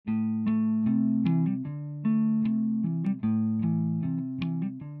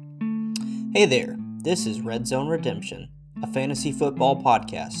Hey there, this is Red Zone Redemption, a fantasy football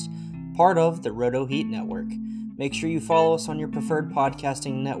podcast, part of the Roto Heat Network. Make sure you follow us on your preferred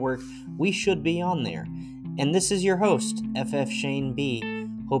podcasting network. We should be on there. And this is your host, FF Shane B.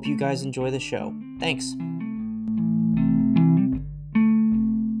 Hope you guys enjoy the show. Thanks.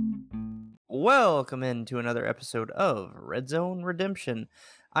 Welcome into another episode of Red Zone Redemption.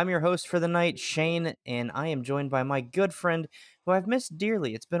 I'm your host for the night, Shane, and I am joined by my good friend who I've missed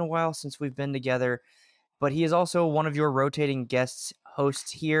dearly. It's been a while since we've been together, but he is also one of your rotating guests hosts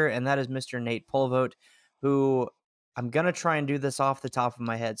here, and that is Mr. Nate Polvote, who I'm going to try and do this off the top of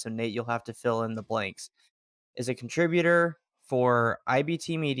my head, so Nate, you'll have to fill in the blanks. Is a contributor for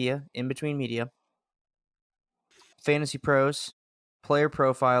IBT Media, In Between Media, Fantasy Pros, player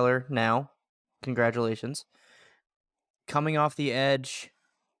profiler now. Congratulations. Coming off the edge,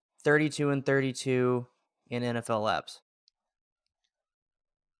 32-32 in NFL Labs.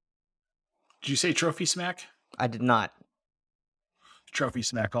 Did you say Trophy Smack? I did not. Trophy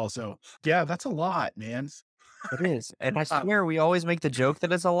Smack also. Yeah, that's a lot, man. It is. And I swear we always make the joke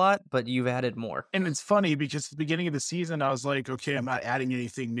that it's a lot, but you've added more. And it's funny because at the beginning of the season, I was like, okay, I'm not adding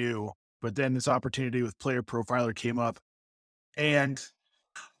anything new. But then this opportunity with Player Profiler came up. And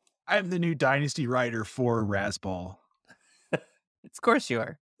I'm the new Dynasty writer for Razzball. Of course you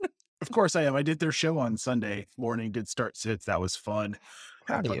are. Of course I am. I did their show on Sunday morning, did start sits. That was fun.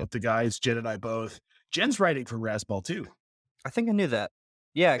 Proud of you. With the guys, Jen and I both. Jen's writing for Razzball too. I think I knew that.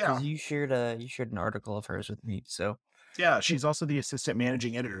 Yeah, because you shared an article of hers with me. So yeah, she's also the assistant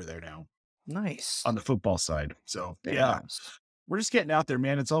managing editor there now. Nice. On the football side. So Very yeah. nice. We're just getting out there,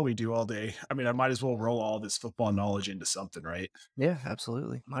 man. It's all we do all day. I mean, I might as well roll all this football knowledge into something, right? Yeah,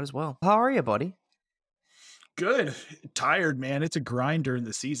 absolutely. Might as well. How are you, buddy? Good. Tired, man. It's a grind during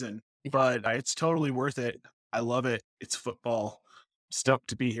the season, but it's totally worth it. I love it. It's football. Stoked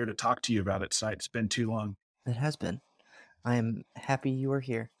to be here to talk to you about it tonight. It's been too long. It has been. I am happy you are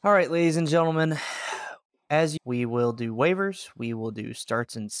here. All right, ladies and gentlemen, we will do waivers, we will do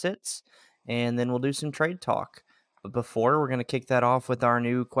starts and sits, and then we'll do some trade talk. But before, we're going to kick that off with our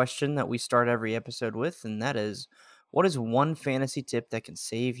new question that we start every episode with, and that is, what is one fantasy tip that can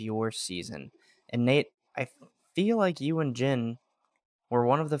save your season? And Nate, I feel like you and Jen were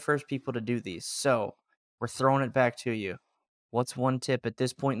one of the first people to do these, so we're throwing it back to you. What's one tip at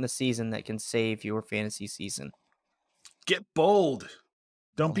this point in the season that can save your fantasy season? Get bold.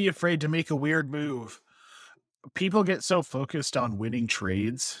 Don't be afraid to make a weird move. People get so focused on winning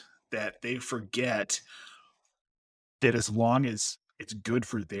trades that they forget that as long as it's good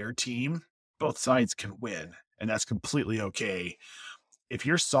for their team, both sides can win, and that's completely okay. If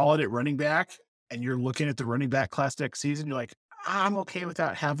you're solid at running back and you're looking at the running back class next season, you're like, I'm okay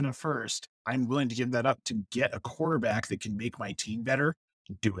without having a first. I'm willing to give that up to get a quarterback that can make my team better.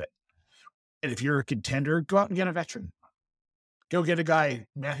 Do it. And if you're a contender, go out and get a veteran. Go get a guy,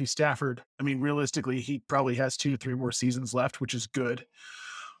 Matthew Stafford. I mean, realistically, he probably has 2 to 3 more seasons left, which is good.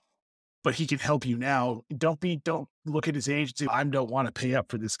 But he can help you now. Don't look at his age and say, I don't want to pay up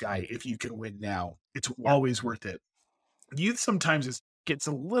for this guy if you can win now. It's always worth it. Youth sometimes gets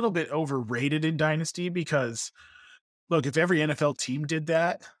a little bit overrated in Dynasty because, look, if every NFL team did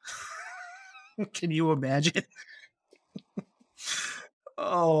that, can you imagine?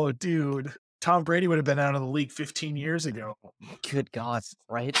 Oh, dude. Tom Brady would have been out of the league 15 years ago. Good God,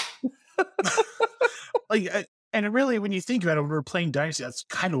 right? And really, when you think about it, when we're playing Dynasty, that's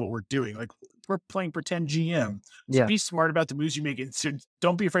kind of what we're doing. Like, we're playing pretend GM. So be smart about the moves you make. And so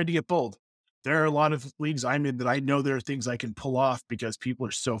don't be afraid to get bold. There are a lot of leagues I'm in that I know there are things I can pull off because people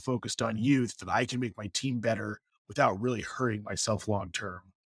are so focused on youth that I can make my team better without really hurting myself long term.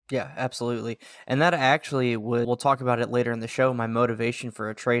 Yeah, absolutely. And that actually we'll talk about it later in the show. My motivation for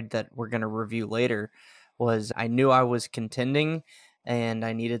a trade that we're going to review later was I knew I was contending and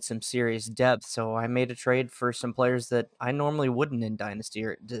I needed some serious depth. So I made a trade for some players that I normally wouldn't in Dynasty,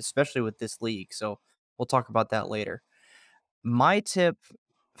 or especially with this league. So we'll talk about that later. My tip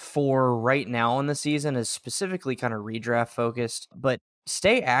for right now in the season is specifically kind of redraft focused, but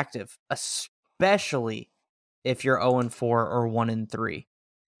stay active, especially if you're 0-4 or 1-3.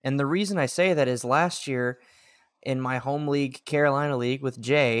 And the reason I say that is last year in my home league, Carolina League with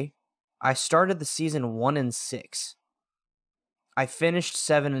Jay, I started the season 1-6. I finished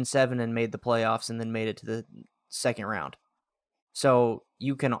 7-7 and made the playoffs and then made it to the second round. So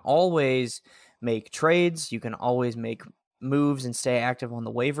you can always make trades. You can always make moves and stay active on the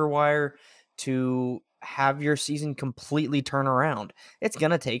waiver wire to have your season completely turn around. It's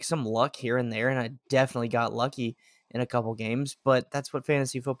going to take some luck here and there, and I definitely got lucky in a couple games, but that's what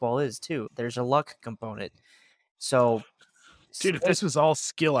fantasy football is too. There's a luck component. So Dude, if this was all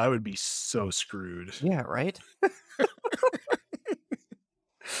skill, I would be so screwed. Yeah, right?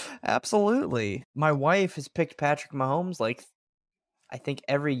 Absolutely. My wife has picked Patrick Mahomes, like, I think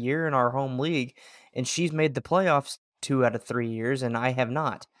every year in our home league, and she's made the playoffs 2 out of 3 years, and I have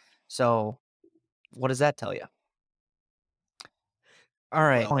not. So, what does that tell you?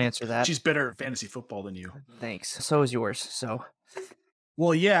 Alright, I'll Well, answer that. she's better at fantasy football than you. Thanks. So is yours, so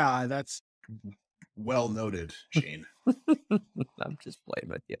Well, yeah, that's well noted, Shane. I'm just playing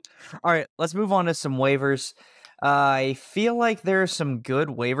with you. Alright, let's move on to some waivers. I feel like there are some good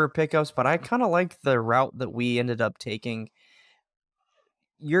waiver pickups, but I kinda like the route that we ended up taking.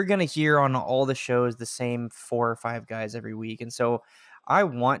 You're gonna hear on all the shows the same 4 or 5 guys every week, and so I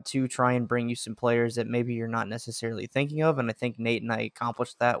want to try and bring you some players that maybe you're not necessarily thinking of, and I think Nate and I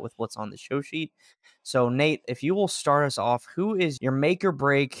accomplished that with what's on the show sheet. So, Nate, if you will start us off, who is your make or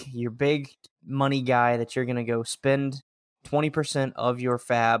break, your big money guy that you're gonna go spend 20% of your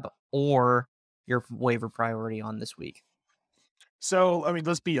fab or your waiver priority on this week? So, I mean,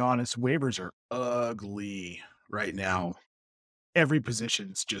 let's be honest, waivers are ugly right now. Every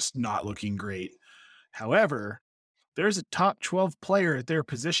position's just not looking great. However, there's a top 12 player at their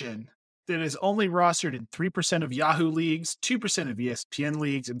position that is only rostered in 3% of Yahoo leagues, 2% of ESPN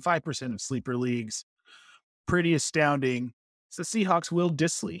leagues, and 5% of sleeper leagues. Pretty astounding. It's the Seahawks' Will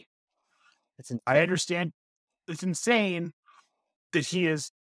Disley. That's I insane. understand it's insane that he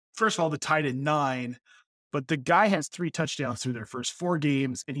is, first of all, the tight end 9, but the guy has 3 touchdowns through their first 4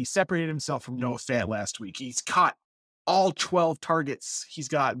 games, and he separated himself from Noah Fant last week. He's caught all 12 targets he's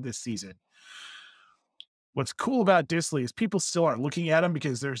got this season. What's cool about Disley is people still aren't looking at him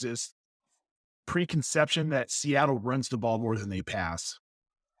because there's this preconception that Seattle runs the ball more than they pass.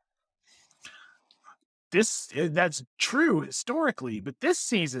 That's true historically, but this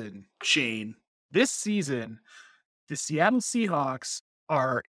season, Shane, this season, the Seattle Seahawks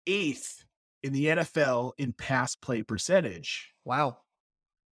are 8th in the NFL in pass play percentage. Wow.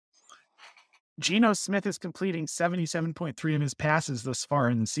 Geno Smith is completing 77.3 of his passes thus far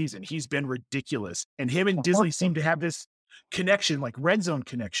in the season. He's been ridiculous. And him and Disley seem to have this connection, like red zone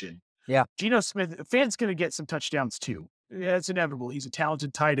connection. Yeah. Geno Smith, Fant's going to get some touchdowns too. Yeah, it's inevitable. He's a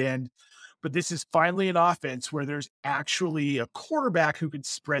talented tight end. But this is finally an offense where there's actually a quarterback who can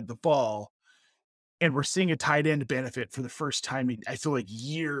spread the ball. And we're seeing a tight end benefit for the first time in, I feel like,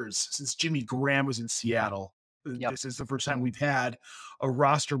 years since Jimmy Graham was in Seattle. Yep. This is the first time we've had a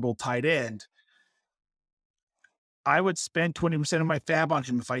rosterable tight end. I would spend 20% of my fab on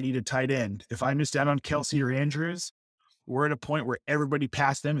him if I need a tight end. If I missed out on Kelsey or Andrews, we're at a point where everybody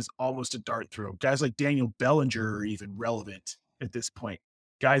past them is almost a dart throw. Guys like Daniel Bellinger are even relevant at this point.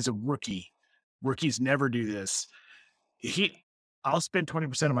 Guy's a rookie. Rookies never do this. I'll spend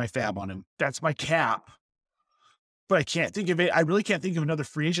 20% of my fab on him. That's my cap. But I can't think of it. I really can't think of another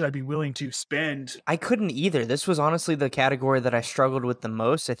free agent I'd be willing to spend. I couldn't either. This was honestly the category that I struggled with the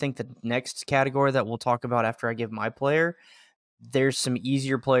most. I think the next category that we'll talk about after I give my player, there's some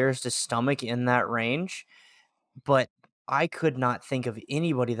easier players to stomach in that range, but I could not think of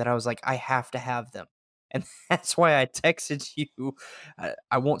anybody that I was like, I have to have them. And that's why I texted you.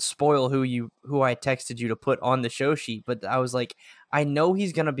 I won't spoil who I texted you to put on the show sheet, but I was like, I know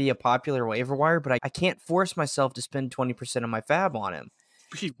he's going to be a popular waiver wire, but I can't force myself to spend 20% of my fab on him.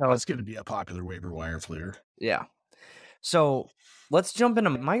 He So, was going to be a popular waiver wire player. yeah. So let's jump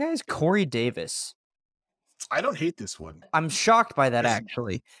into my guy's Corey Davis. I don't hate this one. I'm shocked by that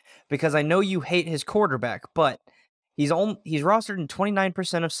actually, because I know you hate his quarterback, but he's rostered in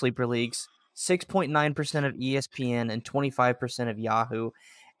 29% of sleeper leagues, 6.9% of ESPN, and 25% of Yahoo.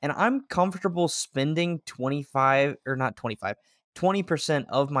 And I'm comfortable spending 20%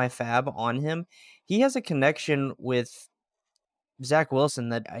 of my fab on him. He has a connection with Zach Wilson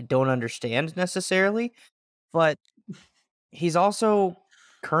that I don't understand necessarily, but he's also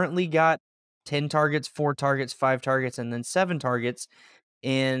currently got 10 targets, 4 targets, 5 targets, and then 7 targets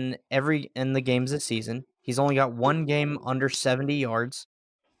in the games this season. He's only got 1 game under 70 yards,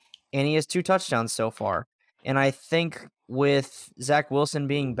 and he has 2 touchdowns so far. And I think with Zach Wilson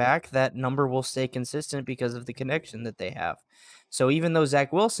being back, that number will stay consistent because of the connection that they have. So even though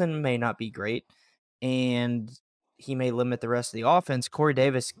Zach Wilson may not be great and he may limit the rest of the offense, Corey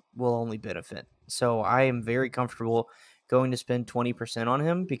Davis will only benefit. So I am very comfortable going to spend 20% on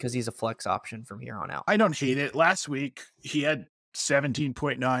him because he's a flex option from here on out. I don't hate it. Last week, he had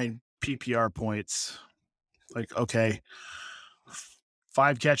 17.9 PPR points. Like, okay,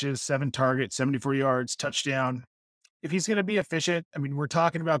 5 catches, 7 targets, 74 yards, touchdown. If he's going to be efficient, I mean, we're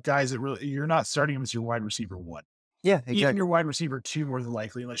talking about guys that really, you're not starting him as your wide receiver 1. Yeah, Even exactly. your wide receiver 2, more than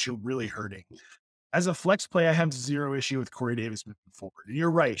likely, unless you're really hurting. As a flex play, I have zero issue with Corey Davis moving forward. And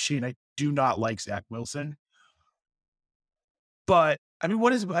you're right, Shane. I do not like Zach Wilson. But I mean,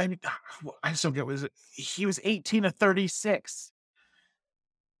 what is I mean, I just don't get was it he was 18 to 36.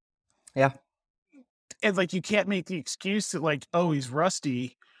 Yeah. And like you can't make the excuse that like, oh, he's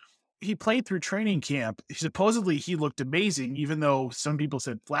rusty. He played through training camp. Supposedly he looked amazing, even though some people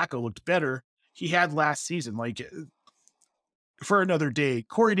said Flacco looked better. He had last season. Like for another day,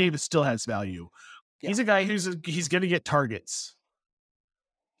 Corey Davis still has value. Yeah. He's a guy he's gonna get targets.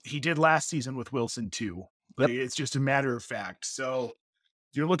 He did last season with Wilson too. Like Yep. it's just a matter of fact. So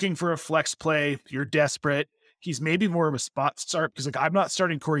you're looking for a flex play, you're desperate. He's maybe more of a spot start because like I'm not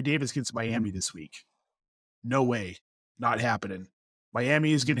starting Corey Davis against Miami this week. No way. Not happening.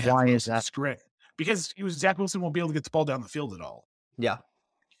 Miami is gonna have Why is Wilson that? script because Zach Wilson won't be able to get the ball down the field at all. Yeah.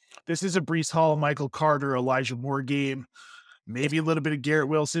 This is a Brees Hall, Michael Carter, Elijah Moore game. Maybe a little bit of Garrett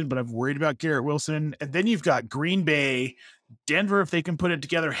Wilson, but I'm worried about Garrett Wilson. And then you've got Green Bay. Denver, if they can put it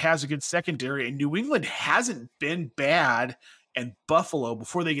together, has a good secondary. And New England hasn't been bad. And Buffalo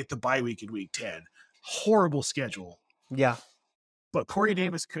before they get the bye week in week 10. Horrible schedule. Yeah. But Corey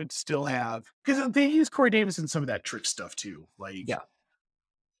Davis could still have, because they use Corey Davis in some of that trick stuff too. Like, Yeah.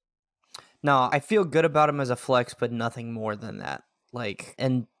 No, I feel good about him as a flex, but nothing more than that. Like,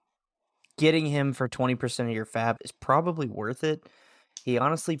 and getting him for 20% of your fab is probably worth it. He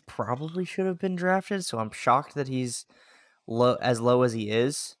honestly probably should have been drafted, so I'm shocked that he's low as he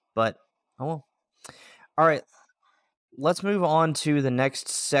is, but oh well. All right, let's move on to the next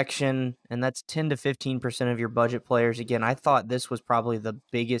section, and that's 10 to 15% of your budget players. Again, I thought this was probably the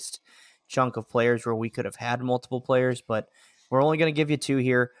biggest chunk of players where we could have had multiple players, but we're only going to give you two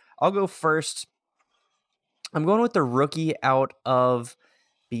here. I'll go first. I'm going with the rookie out of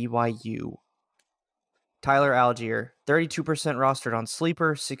BYU. Tyler Algier, 32% rostered on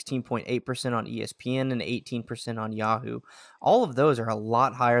Sleeper, 16.8% on ESPN, and 18% on Yahoo. All of those are a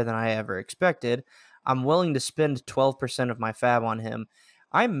lot higher than I ever expected. I'm willing to spend 12% of my fab on him.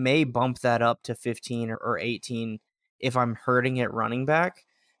 I may bump that up to 15 or 18 if I'm hurting at running back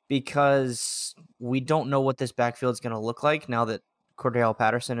because we don't know what this backfield is going to look like now that Cordell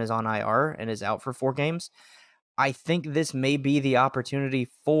Patterson is on IR and is out for 4 games. I think this may be the opportunity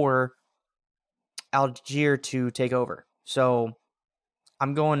for Algier to take over. So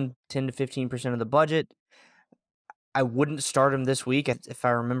I'm going 10 to 15% of the budget. I wouldn't start him this week. If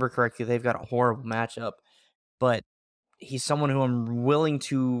I remember correctly, they've got a horrible matchup, but he's someone who I'm willing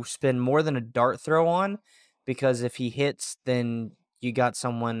to spend more than a dart throw on because if he hits, then you got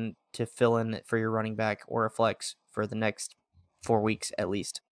someone to fill in for your running back or a flex for the next 4 weeks at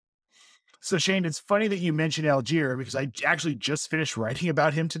least. so Shane, it's funny that you mentioned Algier because I actually just finished writing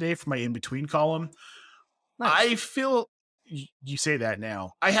about him today for my in-between column. Nice. I feel you say that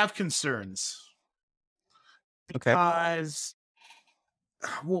now. I have concerns Okay. because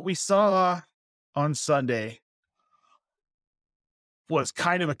what we saw on Sunday was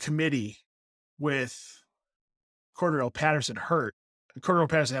kind of a committee with Cordell Patterson hurt. Cordell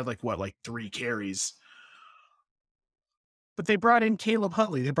Patterson had like 3 carries. But they brought in Caleb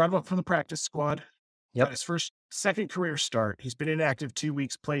Huntley. They brought him up from the practice squad. Yep. Got his second career start. He's been inactive 2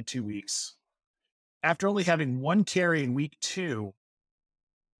 weeks, played 2 weeks. After only having 1 carry in week 2,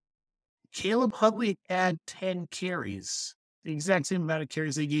 Caleb Huntley had 10 carries, the exact same amount of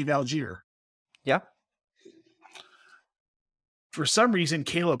carries they gave Algier. Yeah. For some reason,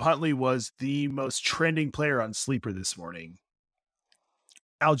 Caleb Huntley was the most trending player on Sleeper this morning.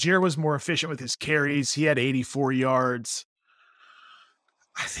 Algier was more efficient with his carries. He had 84 yards.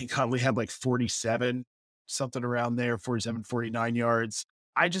 I think Huntley had like 47, something around there, 47, 49 yards.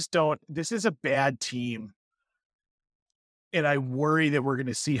 I just don't. This is a bad team. And I worry that we're going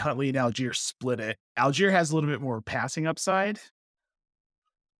to see Huntley and Algier split it. Algier has a little bit more passing upside.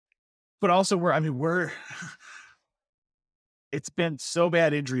 But also, it's been so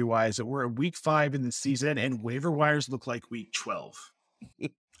bad injury wise that we're at week 5 in the season and waiver wires look like week 12.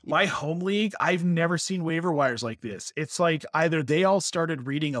 My home league, I've never seen waiver wires like this. It's like either they all started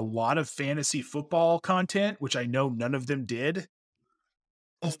reading a lot of fantasy football content, which I know none of them did.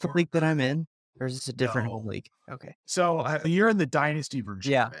 Is the league that I'm in, or is this a different No. home league? Okay. So you're in the dynasty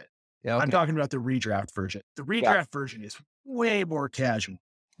version Yeah. of it. Yeah. Okay. I'm talking about the redraft version. The redraft version is way more casual.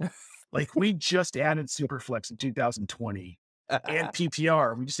 Like we just added Superflex in 2020 and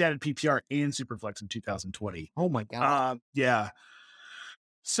PPR. We just added PPR and Superflex in 2020. Oh my god. Yeah.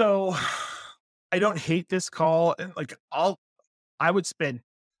 So I don't hate this call. Like I would spend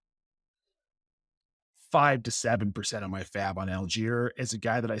 5 to 7% of my fab on Algier as a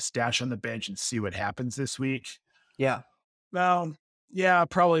guy that I stash on the bench and see what happens this week. Yeah. Now, Yeah,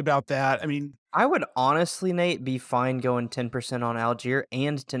 probably about that. I mean, I would honestly, Nate, be fine going 10% on Algier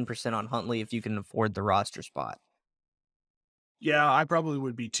and 10% on Huntley if you can afford the roster spot. yeah, I probably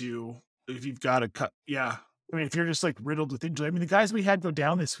would be too if you've got to cut. Yeah. I mean, if you're just like riddled with injury, I mean, the guys we had go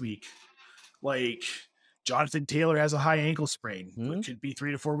down this week, like Jonathan Taylor has a high ankle sprain. Hmm? It could be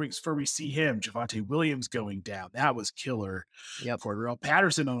 3 to 4 weeks before we see him. Javante Williams going down. That was killer. Yep. Cordell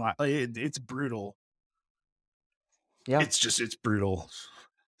Patterson, it's brutal. Yeah. It's brutal.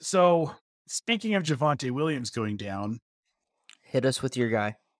 So, speaking of Javante Williams going down, Hit us with your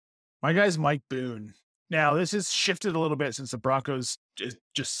guy. my guy's Mike Boone. Now, this has shifted a little bit since the Broncos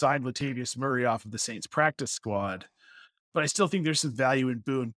just signed Latavius Murray off of the Saints practice squad. But I still think there's some value in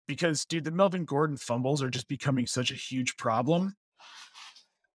Boone because, dude, the Melvin Gordon fumbles are just becoming such a huge problem.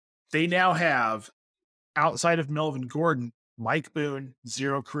 They now have, outside of Melvin Gordon, Mike Boone,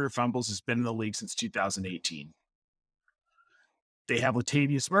 0 career fumbles, has been in the league since 2018. They have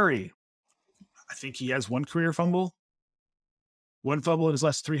Latavius Murray. I think he has 1 career fumble. 1 fumble in his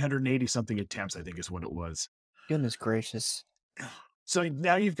last 380 something attempts, I think is what it was. Goodness gracious. So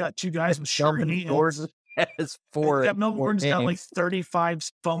now you've got 2 guys with sure Melvin hands. Gordon has four. Yeah, Melvin Gordon's got like games.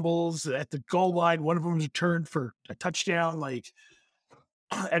 35 fumbles at the goal line. One of them was returned for a touchdown. Like,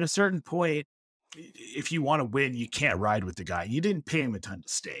 at a certain point, if you want to win, you can't ride with the guy. You didn't pay him a ton to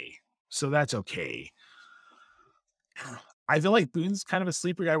stay, so that's okay. I feel like Boone's kind of a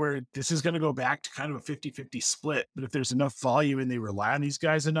sleeper guy where this is going to go back to kind of a 50-50 split. But if there's enough volume and they rely on these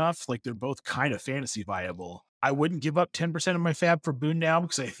guys enough, like they're both kind of fantasy viable. I wouldn't give up 10% of my fab for Boone now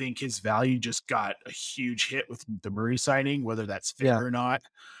because I think his value just got a huge hit with the Murray signing, whether that's fair Yeah. or not.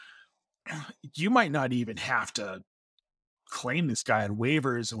 You might not even have to claim this guy on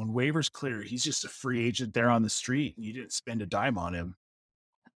waivers. And when waivers clear, he's just a free agent there on the street and you didn't spend a dime on him.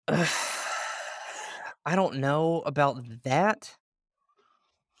 I don't know about that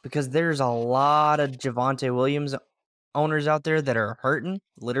because there's a lot of Javante Williams owners out there that are hurting,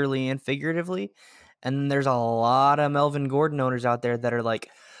 literally and figuratively. And there's a lot of Melvin Gordon owners out there that are like,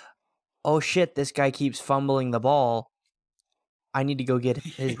 oh shit, this guy keeps fumbling the ball. I need to go get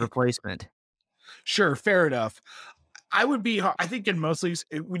his replacement. Sure, fair enough. I think in most leagues,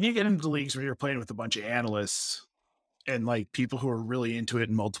 when you get into leagues where you're playing with a bunch of analysts and like people who are really into it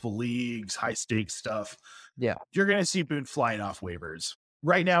in multiple leagues, high stakes stuff, Yeah. you're going to see Boone flying off waivers.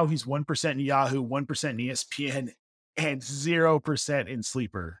 Right now, he's 1% in Yahoo, 1% in ESPN, and 0% in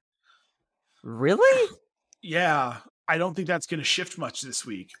Sleeper. Really? Yeah, I don't think that's going to shift much this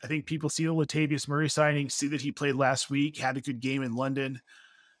week. I think people see the Latavius Murray signing, see that he played last week, had a good game in London,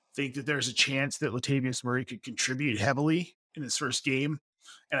 think that there's a chance that Latavius Murray could contribute heavily in his first game.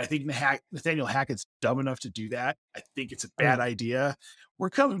 And I think Nathaniel Hackett's dumb enough to do that. I think it's a I bad mean, idea. We're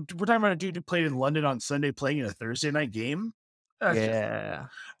talking about a dude who played in London on Sunday playing in a Thursday night game. yeah.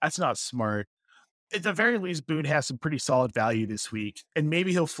 That's not smart. At the very least, Boone has some pretty solid value this week, and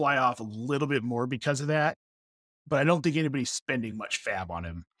maybe he'll fly off a little bit more because of that. But I don't think anybody's spending much fab on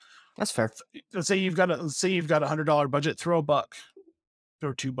him. That's fair. Let's say you've got a $100 budget, throw a buck,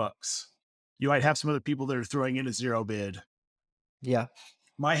 throw $2. You might have some other people that are throwing in a 0 bid. Yeah.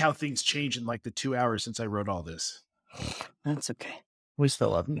 How things change in like the 2 hours since I wrote all this. That's okay. We still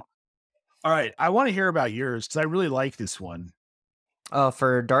love you. All right, I want to hear about yours because I really like this one.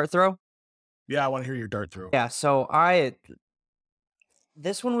 For dart throw? Yeah, I want to hear your dart throw. Yeah, so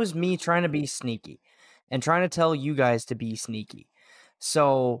this one was me trying to be sneaky and trying to tell you guys to be sneaky.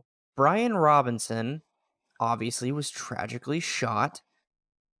 So Brian Robinson obviously was tragically shot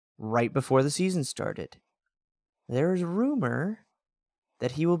right before the season started. There's rumor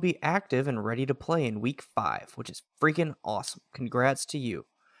that he will be active and ready to play in week 5, which is freaking awesome. Congrats to you.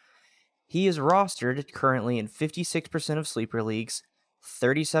 He is rostered currently in 56% of sleeper leagues,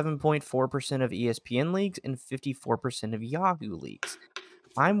 37.4% of ESPN leagues, and 54% of Yahoo leagues.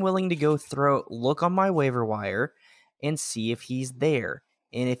 I'm willing to go look on my waiver wire and see if he's there.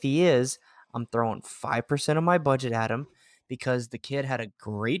 And if he is, I'm throwing 5% of my budget at him because the kid had a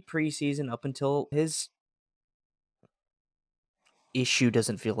great preseason up until his issue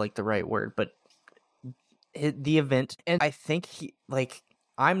doesn't feel like the right word, but the event. And I think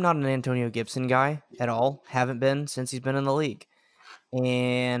I'm not an Antonio Gibson guy at all. Haven't been since he's been in the league.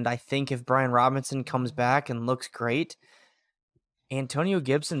 And I think if Brian Robinson comes back and looks great, Antonio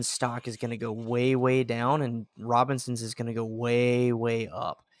Gibson's stock is going to go way, way down, and Robinson's is going to go way, way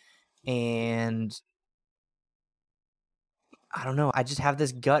up. And I don't know. I just have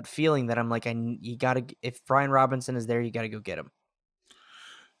this gut feeling that I'm like, you got to, if Brian Robinson is there, you got to go get him.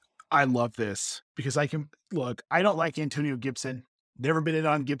 I love this because I don't like Antonio Gibson. Never been in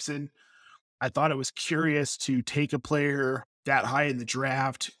on Gibson. I thought it was curious to take a player that high in the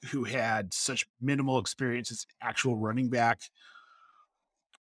draft, who had such minimal experience as actual running back.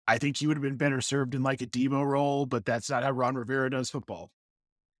 I think he would have been better served in like a Debo role, but that's not how Ron Rivera does football.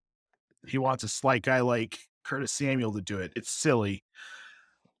 He wants a slight guy like Curtis Samuel to do it. It's silly.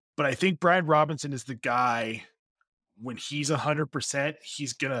 But I think Brian Robinson is the guy when he's 100%,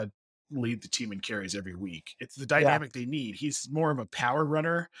 he's going to lead the team in carries every week. It's the Yeah. dynamic they need. He's more of a power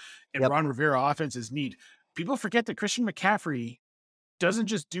runner, and Yep. Ron Rivera offenses need. People forget that Christian McCaffrey doesn't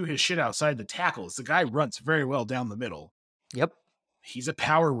just do his shit outside the tackles. The guy runs very well down the middle. Yep. He's a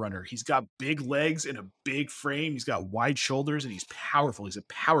power runner. He's got big legs and a big frame. He's got wide shoulders and he's powerful. He's a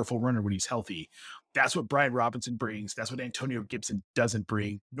powerful runner when he's healthy. That's what Brian Robinson brings. That's what Antonio Gibson doesn't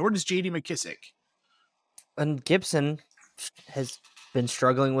bring, nor does JD McKissick. And Gibson has been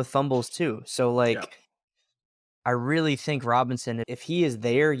struggling with fumbles too. So Yeah. I really think Robinson, if he is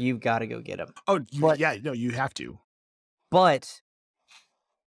there, you've got to go get him. Oh, But yeah. No, you have to. but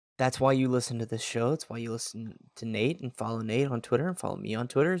that's why you listen to this show. It's why you listen to Nate and follow Nate on Twitter and follow me on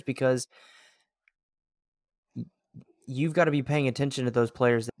Twitter, is because you've got to be paying attention to those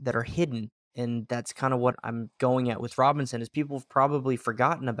players that are hidden. And that's kind of what I'm going at with Robinson, is people have probably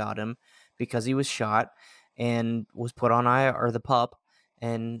forgotten about him because he was shot and was put on IR, or the pup,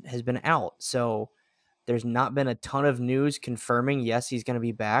 and has been out. So there's not been a ton of news confirming, yes, he's going to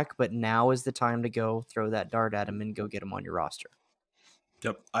be back, but now is the time to go throw that dart at him and go get him on your roster.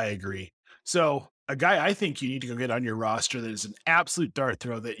 Yep, I agree. So a guy I think you need to go get on your roster that is an absolute dart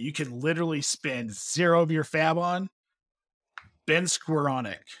throw that you can literally spend zero of your fab on, Ben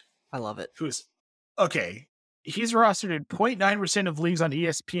Skowronek. I love it. Who's okay. He's rostered in 0.9% of leagues on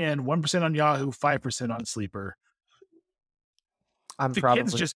ESPN, 1% on Yahoo, 5% on Sleeper. I'm The kid's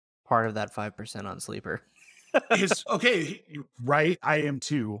probably just part of that 5% on Sleeper. his okay, right? I am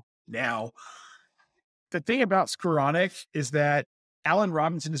too. Now, the thing about Skowronek is that Allen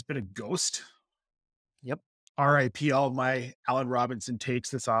Robinson has been a ghost. Yep. RIP all of my Allen Robinson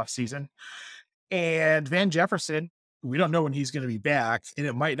takes this offseason. And Van Jefferson, we don't know when he's going to be back, and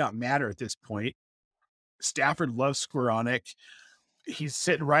it might not matter at this point. Stafford loves Skowronek. He's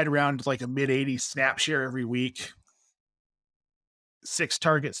sitting right around like a mid-80s snap share every week. 6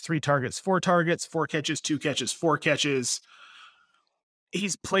 targets, 3 targets, 4 targets, 4 catches, 2 catches, 4 catches.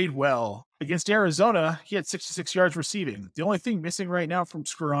 He's played well. Against Arizona, he had 66 yards receiving. The only thing missing right now from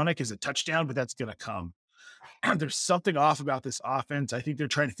Skowronek is a touchdown, but that's going to come. There's something off about this offense. I think they're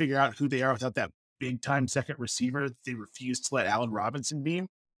trying to figure out who they are without that big-time second receiver that they refuse to let Allen Robinson be.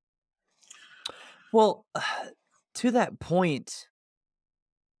 Well, to that point,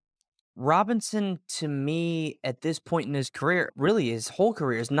 Robinson, to me, at this point in his career, really his whole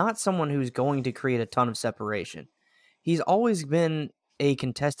career, is not someone who's going to create a ton of separation. He's always been a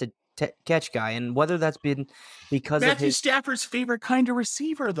contested catch guy, and whether that's been because of Matthew his Stafford's favorite kind of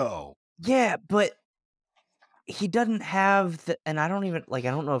receiver, though. yeah, but he doesn't have the, and I don't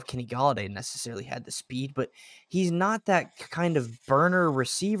know if Kenny Golladay necessarily had the speed, but he's not that kind of burner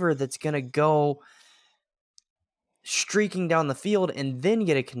receiver that's going to go streaking down the field and then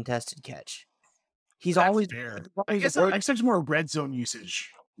get a contested catch. He's That's always fair. he's I always guess I expect more red zone usage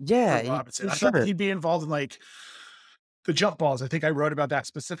yeah, for Robinson. for I thought sure. he'd be involved in like the jump balls. I think I wrote about that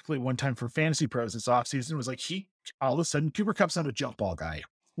specifically one time for Fantasy Pros this offseason. Was like he all of a sudden Cooper Kupp's not a jump ball guy.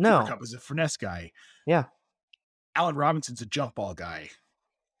 No, Cooper Kupp is a finesse guy. yeah, Allen Robinson's a jump ball guy.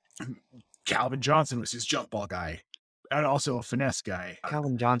 Calvin Johnson was his jump ball guy, and also a finesse guy.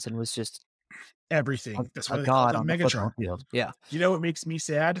 Calvin Johnson was just Everything. That's why a they call god him on the Megatron. football field. Yeah, You know what makes me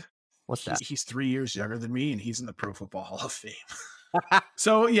sad? what's that? He's 3 years younger than me, and he's in the Pro Football Hall of Fame.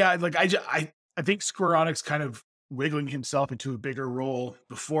 So yeah, like I think Skowronek's kind of wiggling himself into a bigger role.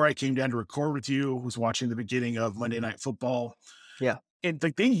 Before I came down to record with you, was watching the beginning of Monday Night Football. Yeah. And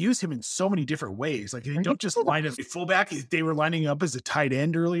like they use him in so many different ways. Like they don't just line up a fullback. They were lining up as a tight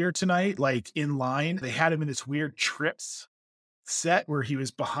end earlier tonight, like in line. They had him in this weird trips set where he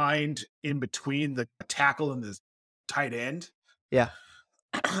was behind in between the tackle and the tight end. Yeah,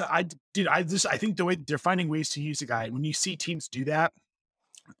 I think the way they're finding ways to use a guy, when you see teams do that,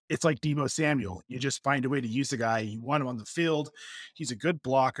 it's like Debo Samuel. You just find a way to use the guy. You want him on the field. He's a good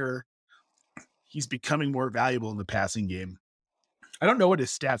blocker. He's becoming more valuable in the passing game. I don't know what his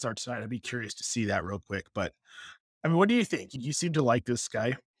stats are tonight. I'd be curious to see that real quick. But I mean, what do you think? You seem to like this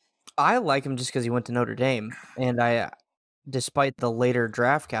guy. I like him just because he went to Notre Dame, and despite the later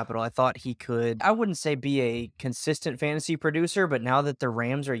draft capital, I thought he could, I wouldn't say be a consistent fantasy producer, but now that the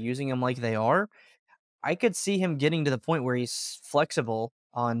Rams are using him like they are, I could see him getting to the point where he's flexible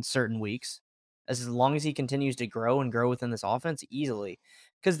on certain weeks, as long as he continues to grow and grow within this offense easily.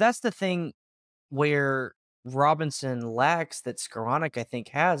 Because that's the thing where Robinson lacks that Skoranek, I think,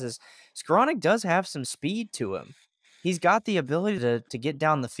 has is Skoranek does have some speed to him. He's got the ability to get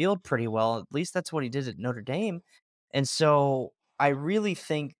down the field pretty well. At least that's what he did at Notre Dame. And so I really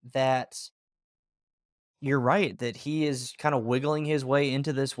think that you're right that he is kind of wiggling his way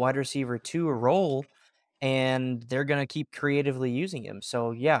into this wide receiver 2 role, and they're gonna keep creatively using him.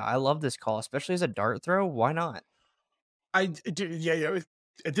 So yeah, I love this call, especially as a dart throw. Why not? Yeah.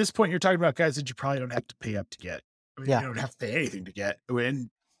 At this point, you're talking about guys that you probably don't have to pay up to get. I mean, you Yeah, don't have to pay anything to get. And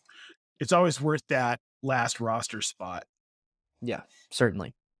it's always worth that last roster spot. yeah,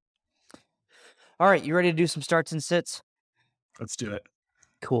 certainly. All right, you ready to do some starts and sits? Let's do it.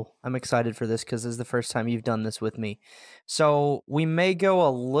 Cool. I'm excited for this because this is the first time you've done this with me. So we may go a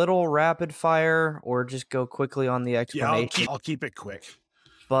little rapid fire or just go quickly on the Yeah, explanation, I'll keep it quick.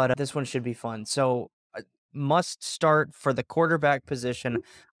 but this one should be fun. So must start for the quarterback position.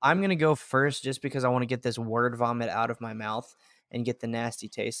 I'm going to go first just because I want to get this word vomit out of my mouth and get the nasty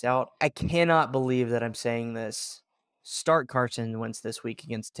taste out. I cannot believe that I'm saying this. Start Carson Wentz this week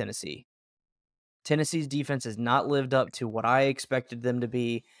against Tennessee. Tennessee's defense has not lived up to what I expected them to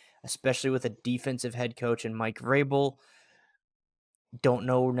be, especially with a defensive head coach and Mike Vrabel. Don't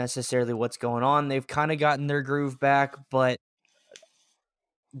know necessarily what's going on. They've kind of gotten their groove back, but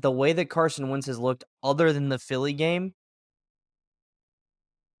the way that Carson Wentz has looked, other than the Philly game,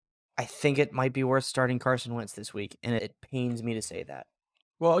 I think it might be worth starting Carson Wentz this week, and it pains me to say that.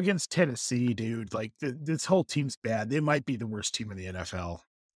 Well, against Tennessee, dude, like this whole team's bad. They might be the worst team in the NFL.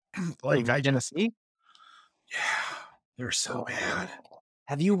 Like Who, I just, Tennessee? yeah, they're so bad. Oh.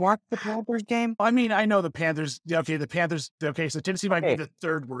 Have you watched the Panthers game? I mean, I know the Panthers. Okay, the Panthers. Okay, so Tennessee might be Okay, the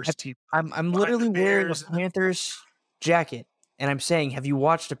third worst team I'm behind the literally wearing a Bears. Panthers jacket, and I'm saying, have you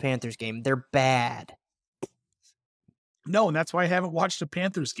watched a Panthers game? They're bad. No, and that's why I haven't watched a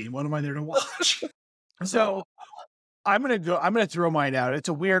Panthers game. What am I there to watch? So I'm gonna go. I'm gonna throw mine out. It's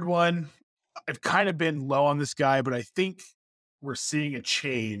a weird one. I've kind of been low on this guy, but I think we're seeing a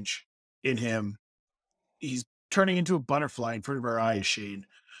change in him. He's turning into a butterfly in front of our eyes, Shane.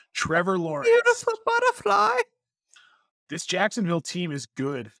 Trevor Lawrence. Beautiful butterfly. This Jacksonville team is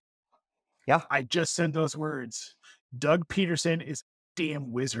good. Yeah, I just said those words. Doug Peterson is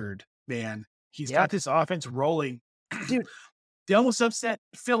damn wizard, man. He's yeah, got this offense rolling. dude. They almost upset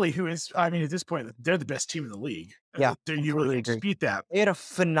Philly, who is, I mean, at this point, they're the best team in the league. Yeah, You really completely can't agree. dispute that. They had a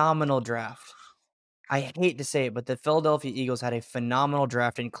phenomenal draft. I hate to say it, but the Philadelphia Eagles had a phenomenal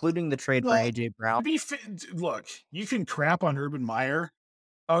draft, including the trade for Well, AJ Brown. look, you can crap on Urban Meyer.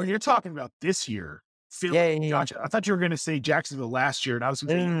 Oh, you're talking about this year. Philly. Yeah, yeah, yeah. Gotcha. I thought you were going to say Jacksonville last year, and I was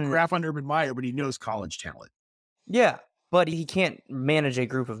going to say you can Mm, crap on Urban Meyer, but he knows college talent. yeah, but he can't manage a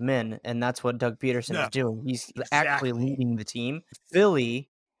group of men, and that's what Doug Peterson No, is doing. He's actually exactly. leading the team. Philly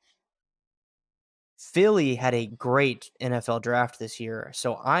had a great NFL draft this year,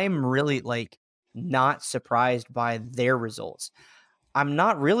 so I'm really like not surprised by their results. I'm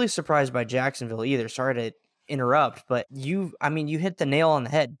not really surprised by Jacksonville either. Sorry to interrupt, but I mean, you hit the nail on the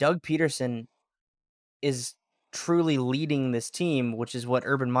head. Doug Peterson is truly leading this team, which is what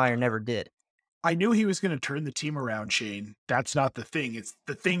Urban Meyer never did. I knew he was going to turn the team around, Shane. That's not the thing. It's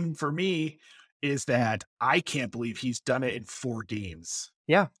the thing for me is that I can't believe he's done it in 4 games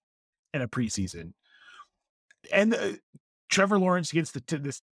Yeah, in a preseason. And Trevor Lawrence against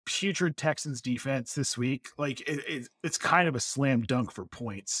this putrid Texans defense this week, like it's kind of a slam dunk for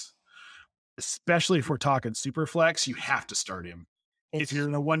points, especially if we're talking super flex. You have to start him. If you're it's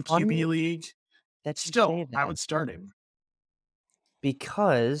in a one QB funny league, that you still, say I that would start him.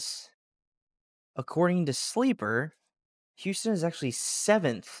 because according to Sleeper, Houston is actually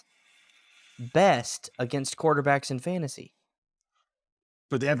 7th best against quarterbacks in fantasy.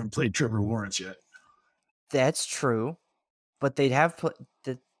 But they haven't played Trevor Lawrence yet. That's true, but they'd have put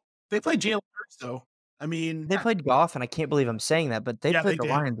They played Jalen Hurts though. I mean, they played Goff, and I can't believe I'm saying that, but they yeah, played they the did.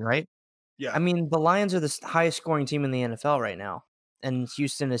 Lions, right? I Yeah. mean, the Lions are the highest scoring team in the NFL right now, and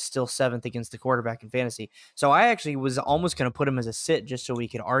Houston is still 7th against the quarterback in fantasy. So I actually was almost going to put him as a sit just so we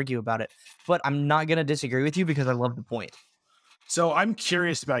could argue about it, but I'm not going to disagree with you because I love the point. So I'm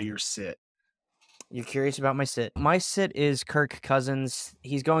curious about your sit. You're curious about my sit. My sit is Kirk Cousins.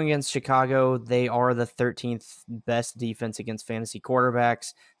 He's going against Chicago. They are the 13th best defense against fantasy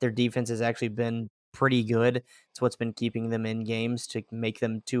quarterbacks. Their defense has actually been pretty good. It's what's been keeping them in games to make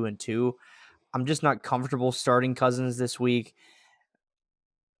them 2-2. I'm just not comfortable starting Cousins this week.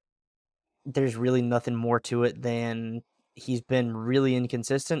 There's really nothing more to it than he's been really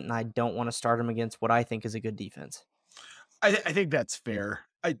inconsistent, and I don't want to start him against what I think is a good defense. I think that's fair.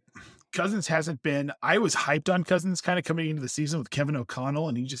 Cousins I was hyped on Cousins kind of coming into the season with Kevin O'Connell,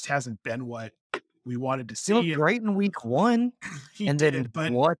 and he just hasn't been what We wanted to He looked see, and great in week 1, he and then did.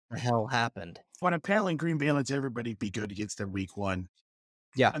 But what the hell happened? when apparently Green Bay lets everybody be good against them week 1,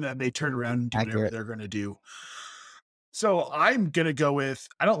 Yeah, and then they turn around and do whatever accurate. they're going to do. So I'm going to go with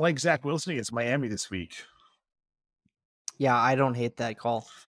I don't like Zach Wilson against Miami this week. Yeah, I don't hate that call.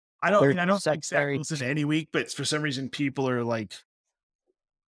 Their I don't like Zach secondary. Wilson any week, but for some reason people are like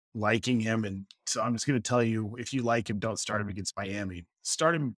liking him, and so I'm just going to tell you, if you like him, don't start him against Miami.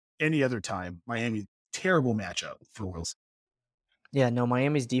 Start him any other time. Miami, terrible matchup for Wilson. Yeah, no,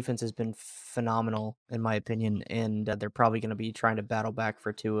 Miami's defense has been phenomenal in my opinion, and they're probably going to be trying to battle back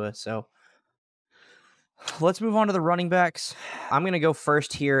for Tua. So let's move on to the running backs. I'm going to go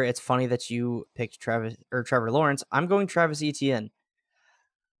first here. It's funny that you picked Trevor Lawrence. I'm going Travis Etienne.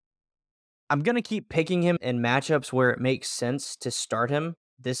 I'm going to keep picking him in matchups where it makes sense to start him.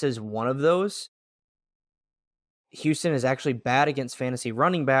 This is one of those. Houston is actually bad against fantasy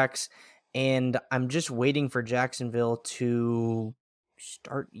running backs, and I'm just waiting for Jacksonville to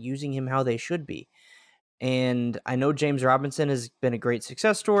start using him how they should be. And I know James Robinson has been a great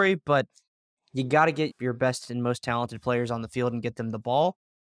success story, but you got to get your best and most talented players on the field and get them the ball.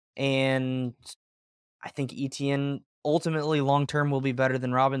 And I think ETN ultimately long term will be better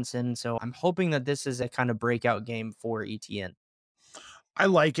than Robinson. So I'm hoping that this is a kind of breakout game for ETN. I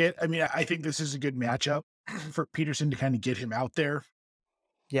like it. I mean, I think this is a good matchup for Peterson to kind of get him out there.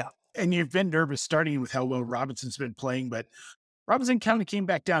 Yeah. And you've been nervous starting with how well Robinson's been playing, but Robinson kind of came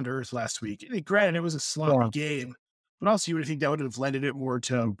back down to earth last week. And granted, it was a sloppy Yeah. game, but also you would think that would have lended it more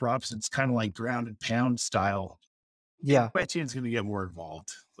to Robinson's kind of like ground and pound style. Yeah. Etienne's going to get more involved.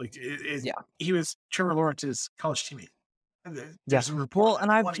 Like Yeah. he was Trevor Lawrence's college teammate. Yeah. There's a report Well, that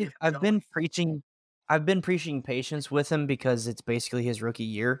and they want to get him going. I've been preaching patience with him because it's basically his rookie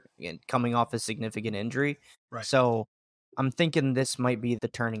year and coming off a significant injury. Right. So I'm thinking this might be the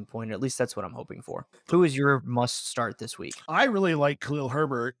turning point. At least that's what I'm hoping for. Who is your must start this week? I really like Khalil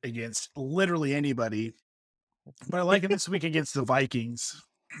Herbert against literally anybody, but I like him this week against the Vikings.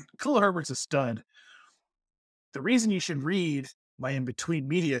 Khalil Herbert's a stud. The reason you should read my in between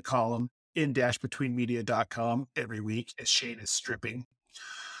media column in betweenmedia.com every week as Shane is stripping.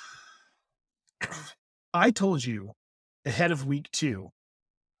 I told you ahead of week 2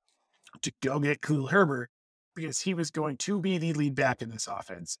 to go get Khalil Herbert because he was going to be the lead back in this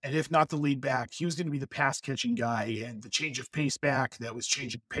offense. And if not the lead back, he was going to be the pass catching guy and the change of pace back that was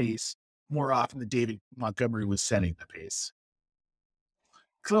changing pace more often than David Montgomery was setting the pace.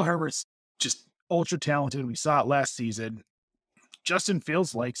 Khalil Herbert's just ultra talented. We saw it last season. Justin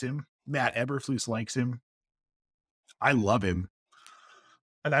Fields likes him. Matt Eberflus likes him. I love him.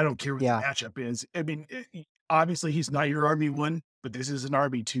 And I don't care what the Yeah. matchup is. I mean, obviously he's not your RB1, but this is an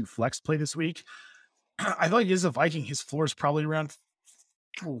RB2 flex play this week. I feel like as a Viking, his floor is probably around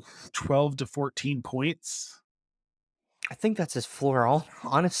 12 to 14 points. I think that's his floor all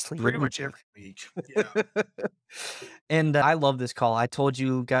honestly. Pretty much every week. Yeah. And I love this call. I told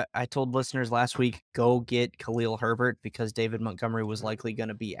listeners last week, go get Khalil Herbert because David Montgomery was likely going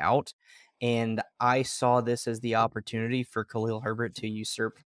to be out. And I saw this as the opportunity for Khalil Herbert to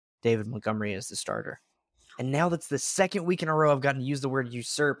usurp David Montgomery as the starter. And now that's the second week in a row I've gotten to use the word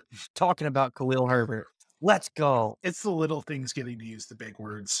usurp talking about Khalil Herbert. Let's go. It's the little things getting to use the big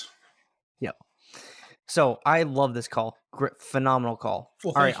words. Yep. So I love this call. Phenomenal call.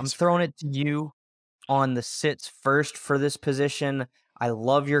 Well, All right, thank you, I'm sir. throwing it to you on the sits first for this position. I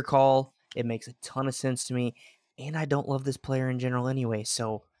love your call. It makes a ton of sense to me. And I don't love this player in general anyway.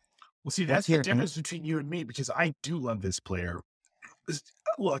 So Well, see, let's that's the hear it, man. difference between you and me because I do love this player.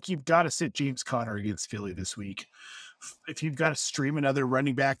 Look, you've got to sit James Conner against Philly this week. If you've got to stream another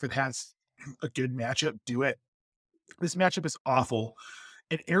running back that has a good matchup, do it. This matchup is awful.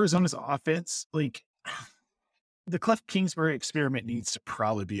 And Arizona's offense, like the Cliff Kingsbury experiment needs to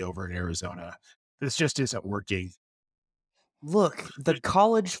probably be over in Arizona. This just isn't working. Look, the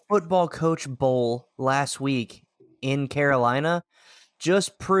college football coach bowl last week in Carolina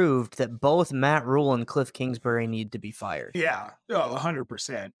just proved that both Matt Rule and Cliff Kingsbury need to be fired. Yeah,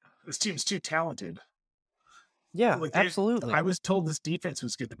 100%. This team's too talented. Yeah, Like absolutely. I was told this defense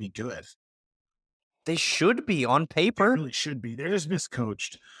was going to be good. They should be on They paper. really should be. They're just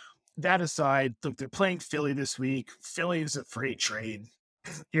miscoached. That aside, look, they're playing Philly this week. Philly is a freight train.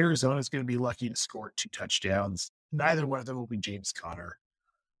 Arizona's going to be lucky to score 2 touchdowns. Neither one of them will be James Conner.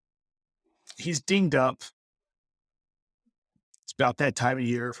 He's dinged up. It's about that time of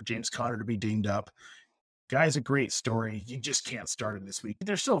year for James Conner to be dinged up. Guy's a great story. You just can't start him this week.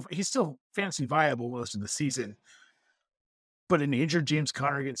 He's still fantasy viable most of the season. But an injured James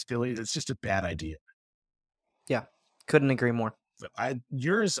Conner against Philly, that's just a bad idea. Yeah, couldn't agree more.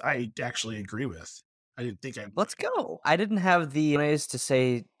 Yours I actually agree with. I didn't think I Let's would. go. I didn't have the ways to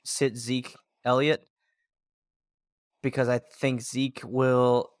say sit Zeke Elliott because I think Zeke's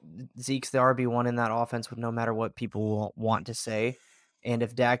the RB1 in that offense with no matter what people will want to say. And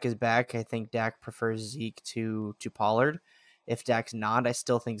if Dak is back, I think Dak prefers Zeke to Pollard. If Dak's not, I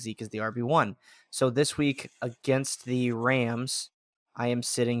still think Zeke is the RB1. So this week against the Rams, I am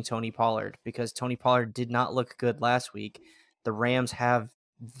sitting Tony Pollard because Tony Pollard did not look good last week. The Rams have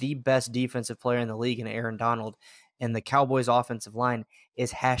the best defensive player in the league in Aaron Donald, and the Cowboys offensive line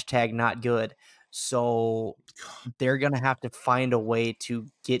is hashtag not good. So they're going to have to find a way to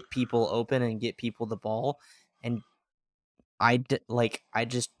get people open and get people the ball. And I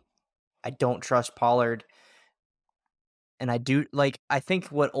don't trust Pollard. And I think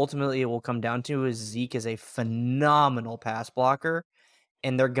what ultimately it will come down to is Zeke is a phenomenal pass blocker,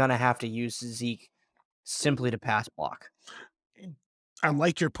 and they're going to have to use Zeke simply to pass block. I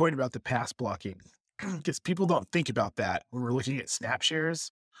like your point about the pass blocking because people don't think about that when we're looking at snap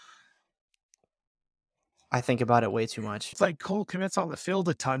shares. I think about it way too much. It's like Cole Kmet's on the field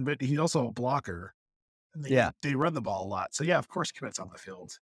a ton, but he's also a blocker. And Yeah. they run the ball a lot. So yeah, of course Kmet's on the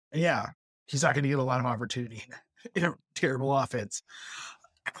field. And yeah, he's not going to get a lot of opportunity in a terrible offense.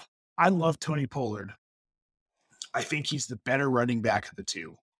 I love Tony Pollard. I think he's the better running back of the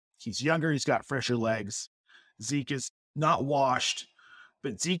two. He's younger, he's got fresher legs. Zeke is not washed,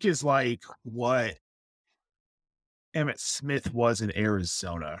 but Zeke is like what Emmett Smith was in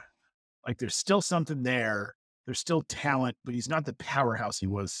Arizona. Like there's still something there. There's still talent, but he's not the powerhouse he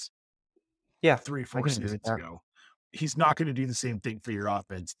was Yeah. 3 or I 4 can agree with seasons that. ago. He's not going to do the same thing for your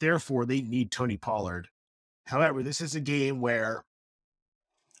offense. Therefore, they need Tony Pollard. However, this is a game where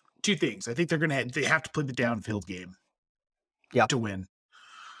 2 things. I think they have to play the downfield game Yeah. to win,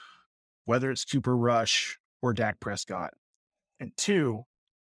 whether it's Cooper Rush or Dak Prescott. And 2,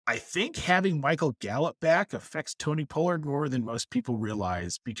 I think having Michael Gallup back affects Tony Pollard more than most people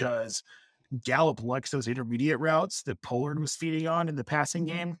realize because Gallup likes those intermediate routes that Pollard was feeding on in the passing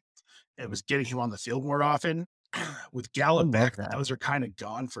game. It was getting him on the field more often. With I Gallup love back, that. those are kind of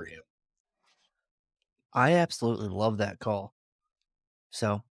gone for him. I absolutely love that call.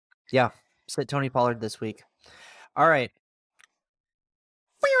 So, yeah, sit Tony Pollard this week. All right.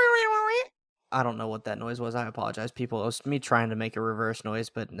 I don't know what that noise was. I apologize, people. It was me trying to make a reverse noise,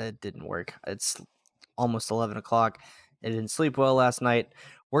 but it didn't work. It's almost 11 o'clock. I didn't sleep well last night.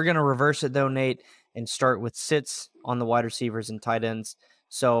 We're going to reverse it, though, Nate, and start with sits on the wide receivers and tight ends.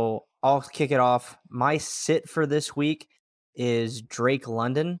 So I'll kick it off. My sit for this week is Drake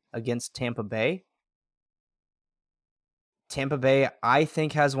London against Tampa Bay. Tampa Bay, I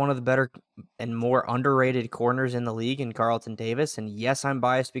think, has one of the better and more underrated corners in the league in Carlton Davis. And yes, I'm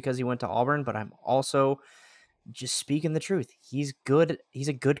biased because he went to Auburn, but I'm also just speaking the truth. He's good. He's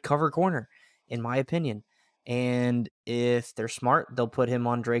a good cover corner, in my opinion. And if they're smart, they'll put him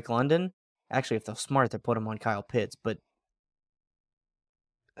on Drake London. Actually, if they're smart, they'll put him on Kyle Pitts. But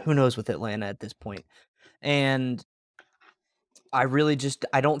who knows with Atlanta at this point? And I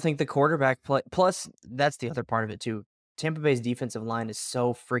don't think the quarterback play. Plus, that's the other part of it too. Tampa Bay's defensive line is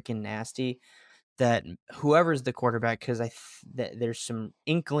so freaking nasty that whoever's the quarterback, because that there's some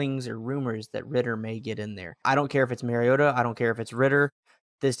inklings or rumors that Ritter may get in there. I don't care if it's Mariota. I don't care if it's Ritter.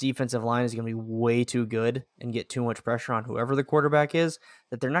 This defensive line is going to be way too good and get too much pressure on whoever the quarterback is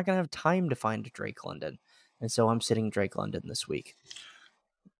that they're not going to have time to find Drake London. And so I'm sitting Drake London this week.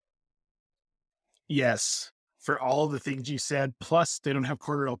 Yes, for all of the things you said. Plus, they don't have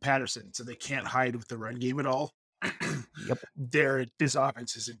Cordell Patterson, so they can't hide with the run game at all. Yep. This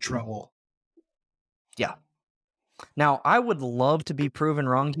offense is in trouble. Yeah. Now, I would love to be proven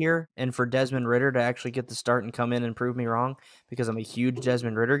wrong here and for Desmond Ritter to actually get the start and come in and prove me wrong because I'm a huge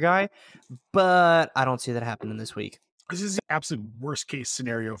Desmond Ritter guy, but I don't see that happening this week. This is the absolute worst case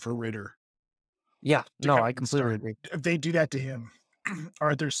scenario for Ritter Yeah, to no, come I in and completely start. agree. If they do that to him,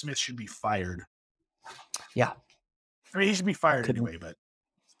 Arthur Smith should be fired. Yeah, I mean, he should be fired couldn't anyway, but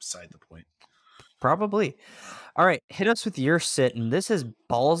beside the point. probably. All right, hit us with your sit, and this is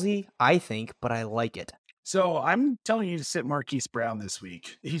ballsy, I think, but I like it. So I'm telling you to sit Marquise Brown this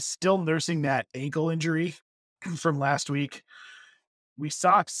week. He's still nursing that ankle injury from last week. We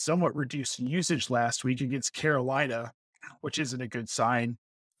saw somewhat reduced usage last week against Carolina, which isn't a good sign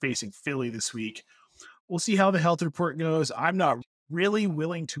facing Philly this week. We'll see how the health report goes. I'm not really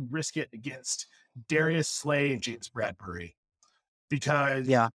willing to risk it against Darius Slay and James Bradbury because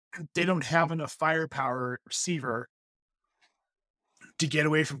Yeah, they don't have enough firepower receiver to get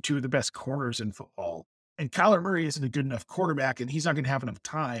away from 2 of the best corners in football. And Kyler Murray isn't a good enough quarterback, and he's not going to have enough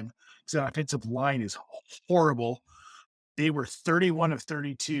time because that offensive line is horrible. They were 31 of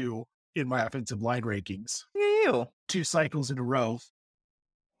 32 in my offensive line rankings, You. 2 cycles in a row.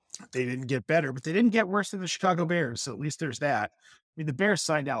 They didn't get better, but they didn't get worse than the Chicago Bears, so at least there's that. I mean, the Bears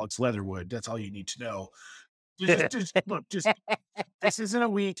signed Alex Leatherwood, that's all you need to know. Just look, just this isn't a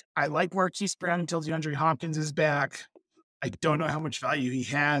week. I like Marquise Brown until DeAndre Hopkins is back. I don't know how much value he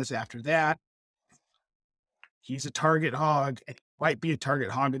has after that. He's a target hog, and he might be a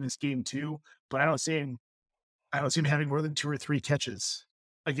target hog in this game too, but I don't see him having more than 2 or 3 catches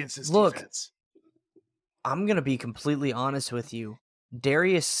against this Look, defense. I'm going to be completely honest with you.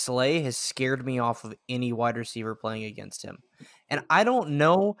 Darius Slay has scared me off of any wide receiver playing against him. And I don't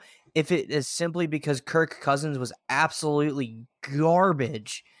know if it is simply because Kirk Cousins was absolutely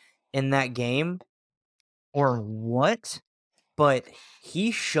garbage in that game or what, but he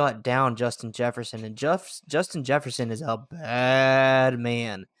shut down Justin Jefferson, and Justin Jefferson is a bad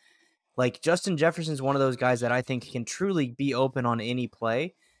man. Like, Justin Jefferson's one of those guys that I think can truly be open on any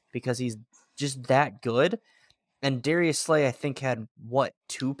play because he's just that good. And Darius Slay, I think, had,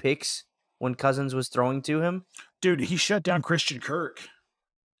 2 picks when Cousins was throwing to him? Dude, he shut down Christian Kirk.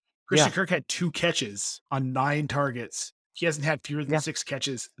 Christian Kirk had 2 catches on 9 targets. He hasn't had fewer than 6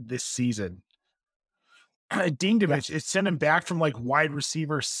 catches this season. It dinged him. It sent him back from like wide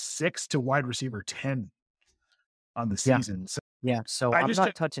receiver 6 to wide receiver 10 on the season. So So I'm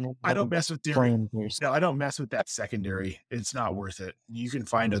not touching him. I don't mess with Darius. No, I don't mess with that secondary. It's not worth it. You can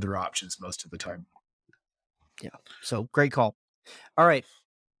find other options most of the time. Yeah. So great call. All right.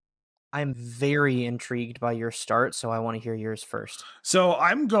 I'm very intrigued by your start, so I want to hear yours first. So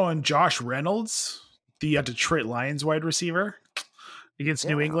I'm going Josh Reynolds, the Detroit Lions wide receiver against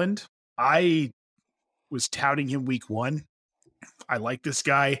New England. I was touting him week 1. I like this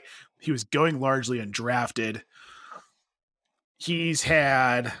guy. He was going largely undrafted. He's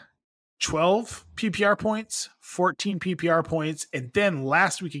had 12 PPR points, 14 PPR points, and then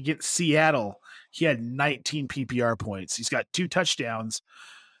last week against Seattle, he had 19 PPR points. He's got 2 touchdowns,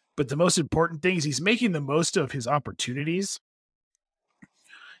 but the most important thing is he's making the most of his opportunities.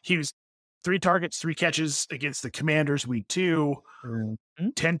 He was 3 targets, 3 catches against the Commanders week 2,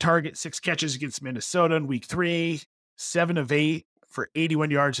 10 targets, 6 catches against Minnesota in week 3, 7 of 8 for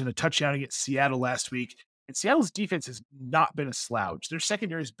 81 yards and a touchdown against Seattle last week. And Seattle's defense has not been a slouch. Their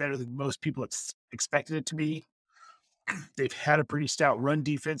secondary is better than most people expected it to be. They've had a pretty stout run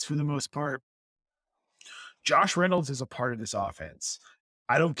defense for the most part. Josh Reynolds is a part of this offense.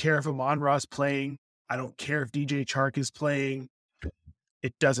 I don't care if Amon-Ra's playing. I don't care if DJ Chark is playing.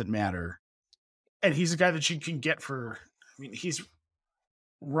 It doesn't matter. And he's a guy that you can get for, I mean, he's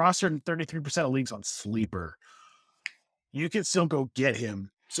rostered in 33% of leagues on Sleeper. You can still go get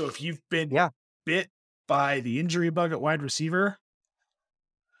him. So if you've been bit by the injury bug at wide receiver,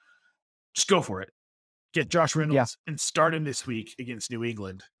 just go for it. Get Josh Reynolds and start him this week against New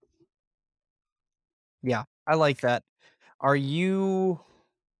England. Yeah, I like that. Are you,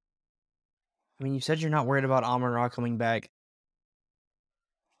 I mean, you said you're not worried about Amon-Ra coming back.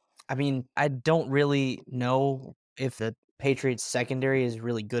 I mean, I don't really know if the Patriots secondary is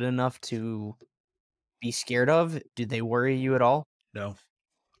really good enough to be scared of. Do they worry you at all? No.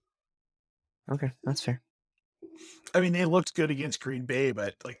 Okay, that's fair. I mean, they looked good against Green Bay,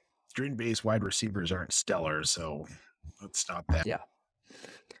 but like Green Bay's wide receivers aren't stellar, so it's not that. Yeah.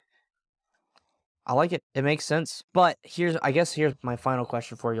 I like it. It makes sense. But here's my final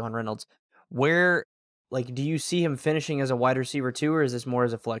question for you on Reynolds. Where, do you see him finishing as a wide receiver too, or is this more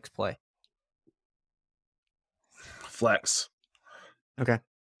as a flex play? Flex. Okay.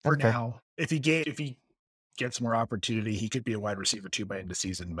 For now. If he gets more opportunity, he could be a wide receiver too by end of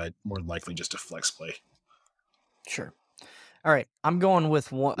season, but more likely just a flex play. Sure. All right. I'm going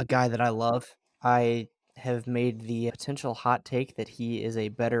with a guy that I love. I have made the potential hot take that he is a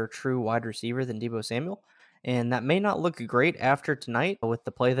better true wide receiver than Deebo Samuel. And that may not look great after tonight with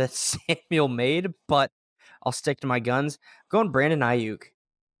the play that Samuel made, but I'll stick to my guns. I'm going Brandon Ayuk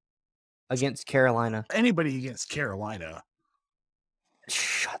against Carolina. Anybody against Carolina.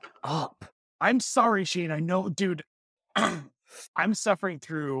 Shut up. I'm sorry, Shane. I know, dude. I'm suffering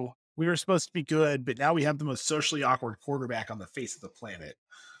through. We were supposed to be good, but now we have the most socially awkward quarterback on the face of the planet.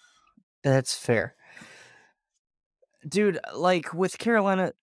 That's fair. Dude, with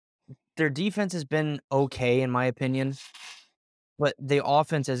Carolina, their defense has been okay, in my opinion, but the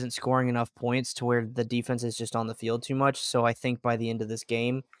offense isn't scoring enough points to where the defense is just on the field too much. So I think by the end of this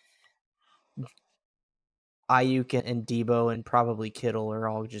game, Ayuk and Deebo and probably Kittle are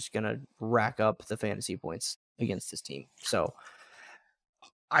all just going to rack up the fantasy points against this team. So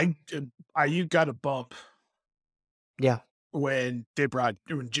Ayuk got a bump. Yeah. When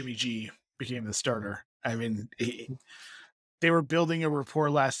Jimmy G became the starter. I mean, They were building a rapport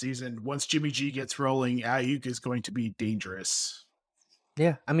last season. Once Jimmy G gets rolling, Ayuk is going to be dangerous.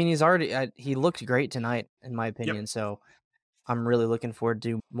 Yeah, I mean, he's already he looked great tonight, in my Yep. opinion. So I'm really looking forward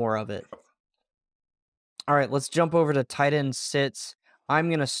to more of it. All right, let's jump over to tight end sits. I'm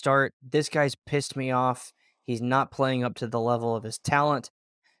gonna start. This guy's pissed me off. He's not playing up to the level of his talent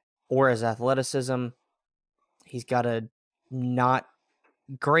or his athleticism. He's got a not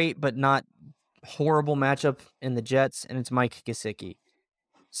great, but not horrible matchup in the Jets, and it's Mike Gesicki.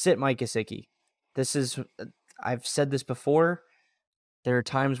 Sit Mike Gesicki. This is, I've said this before. There are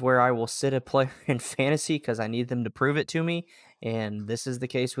times where I will sit a player in fantasy because I need them to prove it to me, and this is the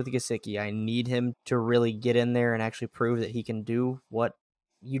case with Gesicki. I need him to really get in there and actually prove that he can do what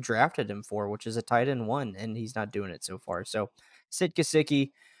you drafted him for, which is a tight end one, and he's not doing it so far. So sit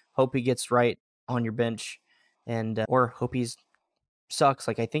Gesicki. Hope he gets right on your bench, and or hope he's sucks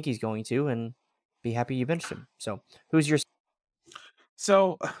like I think he's going to, and be happy you benched him. So who's your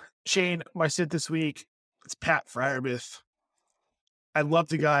So, Shane, my sit this week, it's Pat Fryermuth. I love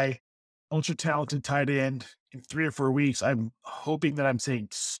the guy, ultra talented tight end. In 3 or 4 weeks, I'm hoping that I'm saying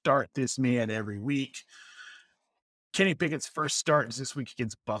start this man every week. Kenny Pickett's first start is this week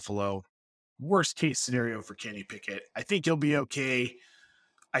against Buffalo. Worst case scenario for Kenny Pickett. I think he'll be okay.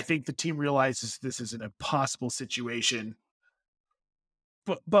 I think the team realizes this is an impossible situation.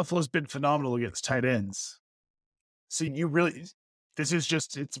 But Buffalo's been phenomenal against tight ends. So you really, this is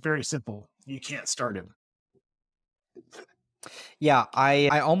just, it's very simple. You can't start him. Yeah,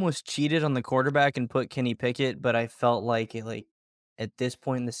 I almost cheated on the quarterback and put Kenny Pickett, but I felt like at this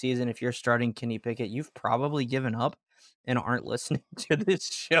point in the season, if you're starting Kenny Pickett, you've probably given up and aren't listening to this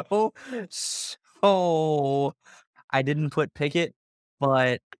show. So I didn't put Pickett,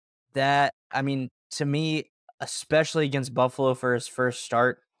 but that I mean, to me, especially against Buffalo for his first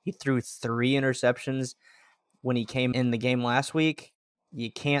start, he threw 3 interceptions when he came in the game last week. You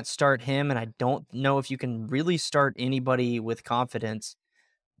can't start him, and I don't know if you can really start anybody with confidence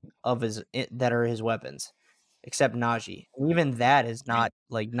of that are his weapons, except Najee. Even that is not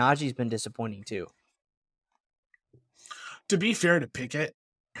like Najee's been disappointing too. To be fair to Pickett,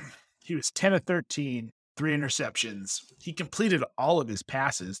 he was 10 of 13, 3 interceptions. He completed all of his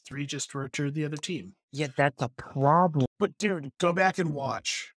passes. 3 just were to the other team. Yeah, that's a problem. But dude, go back and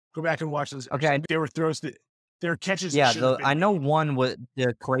watch. Go back and watch those. Okay, There were throws that there were catches that yeah, should have been I know made. one with the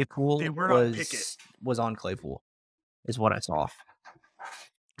They Claypool weren't on Pickett. was on Claypool, is what I saw.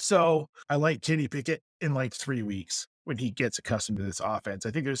 So I like Kenny Pickett in like 3 weeks when he gets accustomed to this offense.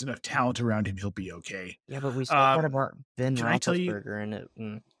 I think there's enough talent around him; he'll be okay. Yeah, but we said that about Ben Can I tell you? Roethlisberger,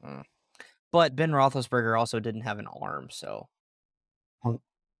 and but Ben Roethlisberger also didn't have an arm, so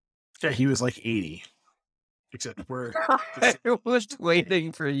Yeah, he was like 80, except we're I was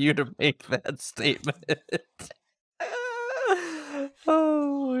waiting for you to make that statement.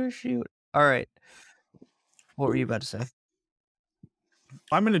 Oh shoot! All right, what were you about to say?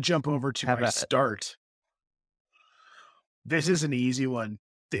 I'm going to jump over to How my about it? start. This is an easy one.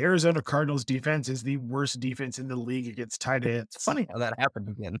 The Arizona Cardinals defense is the worst defense in the league against tight ends. It's funny how that happened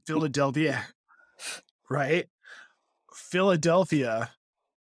again. Philadelphia, right? Philadelphia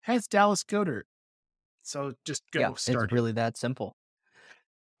has Dallas Goedert. So just go Yeah, start it's him. really that simple.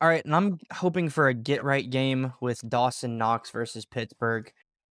 All right, and I'm hoping for a get right game with Dawson Knox versus Pittsburgh.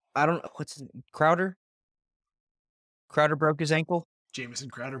 I don't what's his name? Crowder. Crowder broke his ankle. Jamison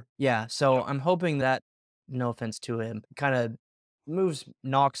Crowder. Yeah, so Yep. I'm hoping that, no offense to him, kind of moves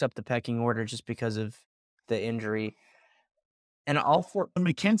Knox up the pecking order just because of the injury. And all four,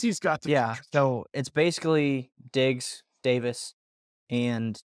 McKenzie's got the yeah, so it's basically Diggs, Davis,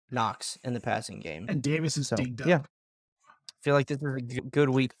 and Knox in the passing game. and Davis is So, dinged up. yeah. Feel like this is a good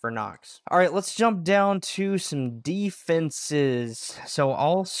week for Knox. All right, let's jump down to some defenses. So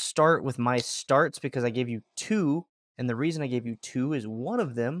I'll start with my starts because I gave you 2, and the reason I gave you 2 is one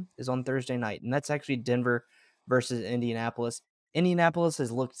of them is on Thursday night, and that's actually Denver versus Indianapolis. Indianapolis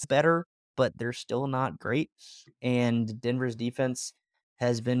has looked better, but they're still not great, and Denver's defense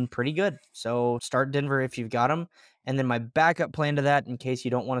has been pretty good. So start Denver if you've got them. And then my backup plan to that, in case you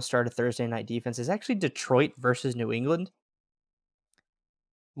don't want to start a Thursday night defense, is actually Detroit versus New England.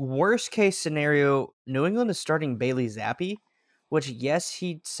 Worst case scenario, New England is starting Bailey Zappi, which, yes,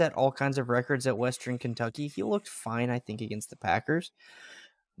 he set all kinds of records at Western Kentucky. He looked fine, I think, against the Packers.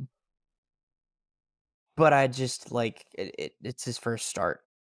 But I just, it's his first start.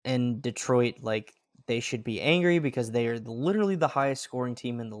 And Detroit, they should be angry because they are literally the highest scoring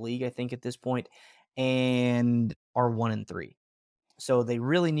team in the league, I think, at this point, and are 1-3. So they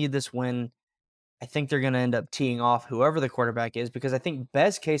really need this win. I think they're going to end up teeing off whoever the quarterback is because I think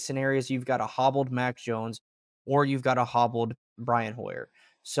best case scenario is you've got a hobbled Mac Jones or you've got a hobbled Brian Hoyer.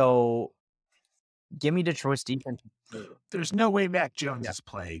 So give me Detroit's defense. There's no way Mac Jones Yeah. is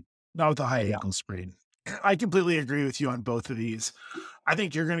playing. Not with a high Yeah. ankle sprain. I completely agree with you on both of these. I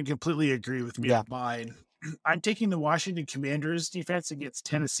think you're going to completely agree with me Yeah. on mine. I'm taking the Washington Commanders defense against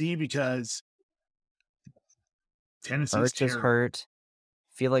Tennessee because Tennessee's Hurts is terrible. hurt.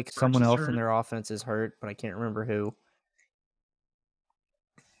 Feel like Hurts someone is else in hurt. their offense is hurt, but I can't remember who.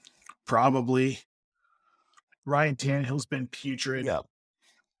 Probably. Ryan Tannehill's been putrid. Yeah.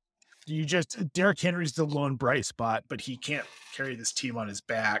 Derrick Henry's the lone bright spot, but he can't carry this team on his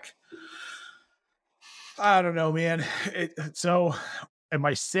back. I don't know, man. So, in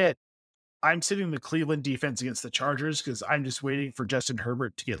my sit, I'm sitting the Cleveland defense against the Chargers because I'm just waiting for Justin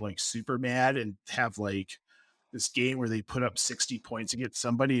Herbert to get like super mad and have like this game where they put up 60 points against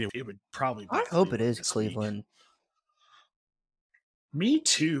somebody. It would probably be I hope it Cleveland is this week. Cleveland. Me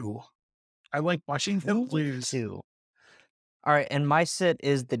too. I like watching them lose. Too. All right, and my sit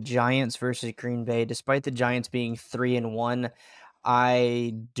is the Giants versus Green Bay. Despite the Giants being 3-1,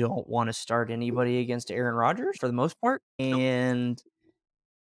 I don't want to start anybody against Aaron Rodgers for the most part. Nope. And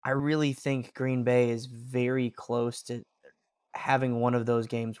I really think Green Bay is very close to having one of those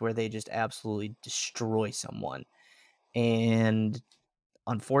games where they just absolutely destroy someone. And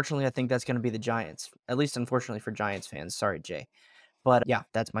unfortunately, I think that's going to be the Giants. At least, unfortunately for Giants fans. Sorry, Jay. But yeah,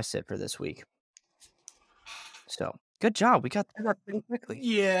 that's my sit for this week. So good job. We got through that pretty quickly.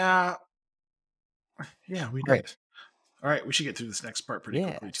 Yeah. Yeah, we Great. did. All right, we should get through this next part pretty Yeah.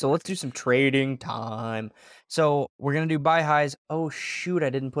 quickly too. So let's do some trading time. So we're gonna do buy highs. Oh shoot,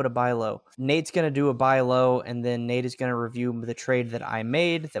 I didn't put a buy low. Nate's gonna do a buy low, and then Nate is gonna review the trade that I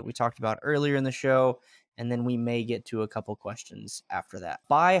made that we talked about earlier in the show, and then we may get to a couple questions after that.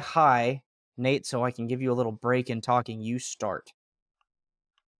 Buy high, Nate, so I can give you a little break in talking. You start.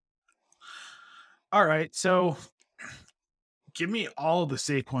 All right, so give me all of the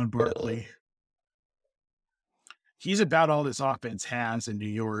Saquon Barkley. He's about all this offense has in New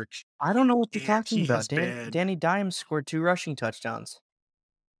York. I don't know what you're And talking he about. has been Danny Dimes scored 2 rushing touchdowns.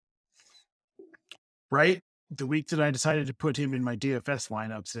 right. The week that I decided to put him in my DFS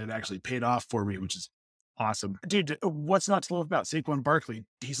lineups, it actually paid off for me, which is awesome. Dude, what's not to love about Saquon Barkley?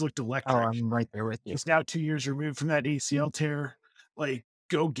 He's looked Oh, electric. I'm right there with you. He's now 2 years removed from that ACL tear. Like,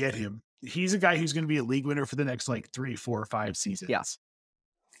 go get him. He's a guy who's going to be a league winner for the next like 3, 4, 5 seasons. Yeah.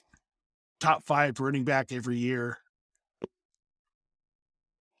 Top 5 running back every year.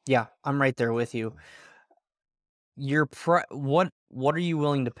 Yeah, I'm right there with you. What are you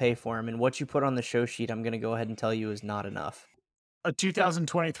willing to pay for him? And what you put on the show sheet, I'm gonna go ahead and tell you is not enough. A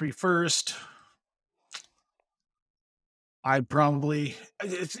 2023 first. I'd probably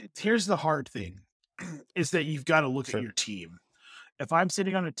here's the hard thing is that you've got to look Sure. at your team. If I'm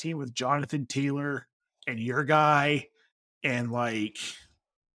sitting on a team with Jonathan Taylor and your guy and like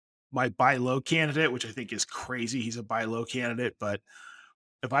my buy low candidate, which I think is crazy, he's a buy low candidate, but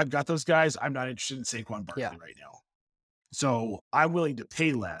if I've got those guys, I'm not interested in Saquon Barkley Yeah. right now. So I'm willing to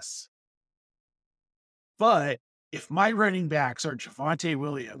pay less. But if my running backs are Javonte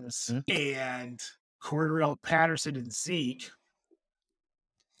Williams and Cordell Patterson and Zeke,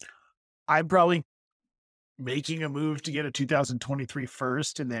 I'm probably making a move to get a 2023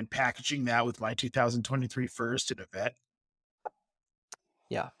 first and then packaging that with my 2023 first and a vet.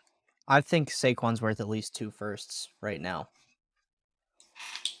 Yeah. I think Saquon's worth at least 2 firsts right now.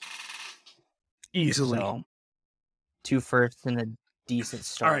 Easily. So 2 firsts and a decent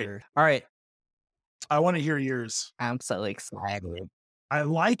starter. All right. I want to hear yours. I'm so excited. I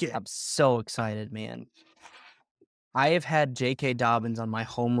like it. I'm so excited, man. I have had J.K. Dobbins on my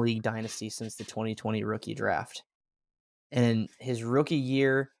home league dynasty since the 2020 rookie draft. And his rookie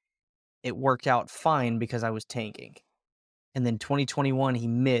year, it worked out fine because I was tanking. And then 2021, he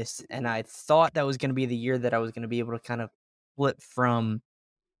missed. And I thought that was going to be the year that I was going to be able to kind of flip from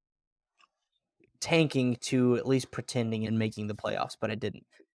tanking to at least pretending and making the playoffs, but I didn't.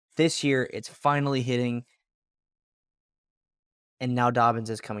 This year, it's finally hitting. And now Dobbins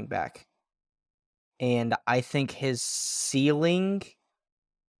is coming back. And I think his ceiling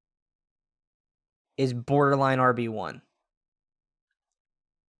is borderline RB1.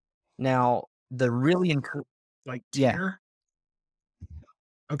 Now, the really Like yeah. tier?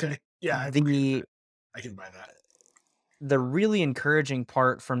 Okay. Yeah, I can buy that. The really encouraging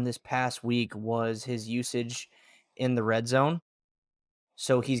part from this past week was his usage in the red zone.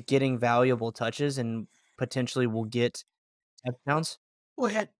 So he's getting valuable touches and potentially will get touchdowns. Well,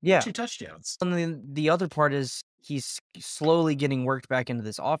 he had Yeah. 2 touchdowns. And then the other part is he's slowly getting worked back into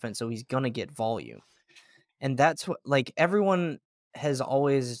this offense, so he's gonna get volume. And that's what like everyone has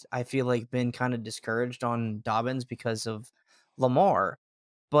always, I feel like, been kind of discouraged on Dobbins because of Lamar.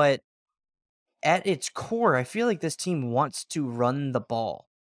 But at its core, I feel like this team wants to run the ball.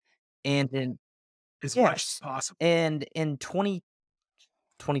 And in as much as yes, possible. and in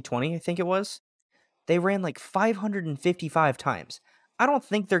 2020, I think it was, they ran like 555 times. I don't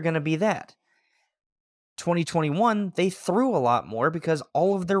think they're going to be that. 2021, they threw a lot more because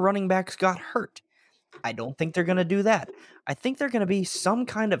all of their running backs got hurt. I don't think they're going to do that. I think they're going to be some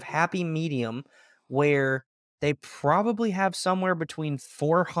kind of happy medium where they probably have somewhere between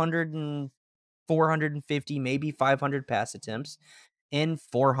 400 and 450, maybe 500 pass attempts and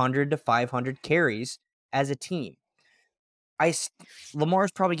 400 to 500 carries as a team.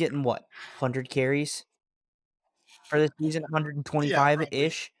 Lamar's probably getting what? 100 carries for this season, Yeah, probably.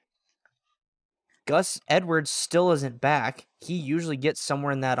 125-ish. Gus Edwards still isn't back. He usually gets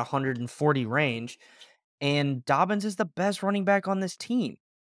somewhere in that 140 range, and Dobbins is the best running back on this team.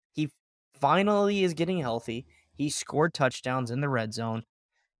 He finally is getting healthy. He scored touchdowns in the red zone.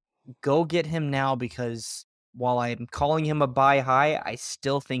 Go get him now because while I'm calling him a buy high, I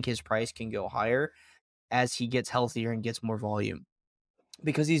still think his price can go higher as he gets healthier and gets more volume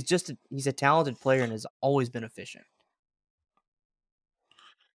because he's a talented player and has always been efficient.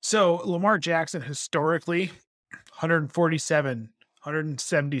 So Lamar Jackson historically 147,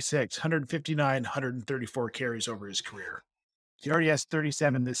 176, 159, 134 carries over his career. He already has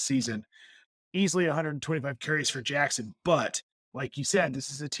 37 this season. Easily 125 carries for Jackson. But like you said,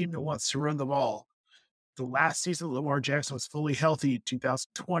 this is a team that wants to run the ball. The last season Lamar Jackson was fully healthy,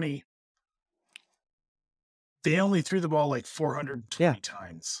 2020. They only threw the ball like 420 Yeah.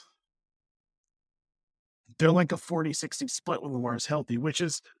 times. They're like a 40-60 split when Lamar's healthy, which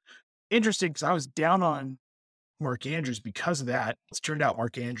is interesting because I was down on Mark Andrews because of that. It's turned out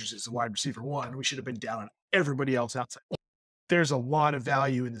Mark Andrews is a wide receiver one. We should have been down on everybody else outside. There's a lot of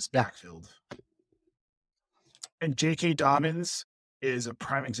value in this Yeah. backfield. And J.K. Dobbins is a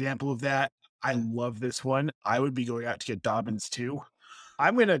prime example of that. I love this one. I would be going out to get Dobbins too.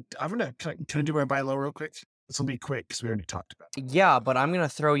 I'm gonna can I do my buy low real quick? This will be quick because we already talked about it. Yeah, but I'm going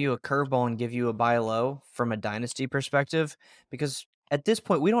to throw you a curveball and give you a buy low from a dynasty perspective because at this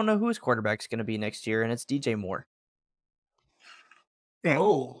point, we don't know who his quarterback's going to be next year, and it's DJ Moore.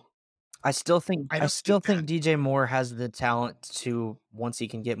 Oh, I still think I I don't still think think that. DJ Moore has the talent to, once he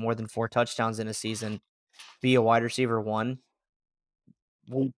can get more than 4 touchdowns in a season, be a wide receiver one.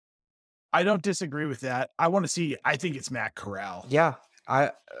 Well, I don't disagree with that. I want to see. I think it's Matt Corral. yeah,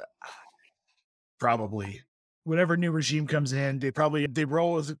 I Probably. Whatever new regime comes in, they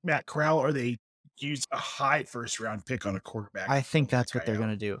roll as Matt Corral or they use a high first round pick on a quarterback I to fill think that that's what guy they're out.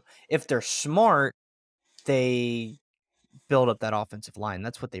 going to do. If they're smart, they build up that offensive line.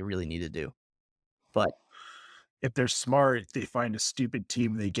 That's what they really need to do. But If they're smart, they find a stupid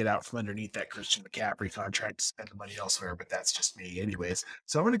team, they get out from underneath that Christian McCaffrey contract to spend the money elsewhere. But that's just me, anyways.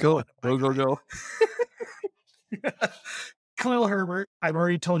 So I'm going to go on to my go. guy. Khalil Herbert. I've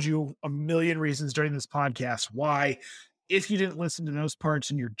already told you a million reasons during this podcast why. If you didn't listen to those parts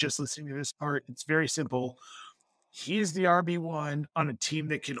and you're just listening to this part, it's very simple. He's the RB1 on a team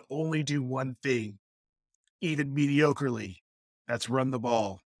that can only do one thing, even mediocrely. That's run the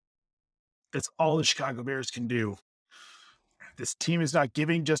ball. That's all the Chicago Bears can do. This team is not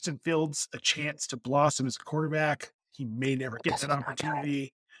giving Justin Fields a chance to blossom as a quarterback. He may never get Because that he's not good.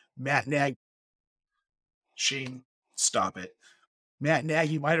 opportunity. Matt Nagy, Shane, stop it. Matt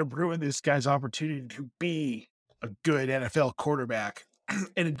Nagy might have ruined this guy's opportunity to be a good NFL quarterback.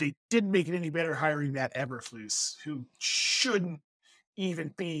 And they didn't make it any better hiring Matt Eberflus, who shouldn't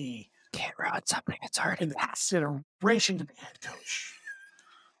even be Can't run something that's already in the consideration to be head coach.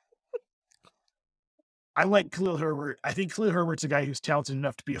 I like Khalil Herbert. I think Khalil Herbert's a guy who's talented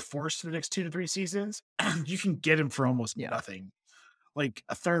enough to be a force for the next 2 to 3 seasons. You can get him for almost nothing, like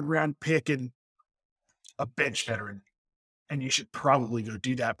a third round pick and a bench veteran. And you should probably go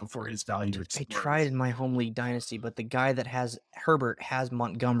do that before his value I explodes. tried in my home league dynasty, but the guy that has Herbert has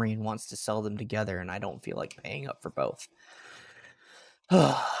Montgomery and wants to sell them together, and I don't feel like paying up for both.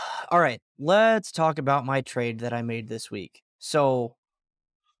 All right, let's talk about my trade that I made this week. So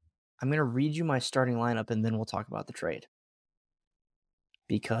I'm going to read you my starting lineup, and then we'll talk about the trade.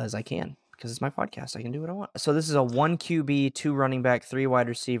 Because I can. Because it's my podcast. I can do what I want. So this is a 1 QB, 2 running back, 3 wide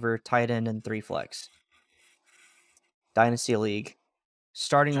receiver, tight end, and 3 flex. Dynasty League.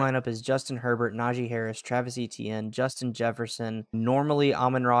 Starting lineup is Justin Herbert, Najee Harris, Travis Etienne, Justin Jefferson, normally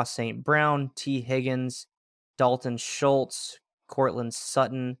Amon-Ra St. Brown, T. Higgins, Dalton Schultz, Cortland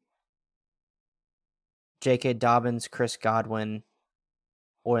Sutton, J.K. Dobbins, Chris Godwin,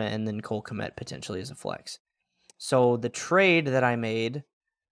 and then Cole Kmet potentially as a flex. So the trade that I made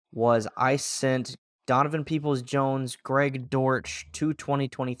was I sent Donovan Peoples-Jones, Greg Dortch, two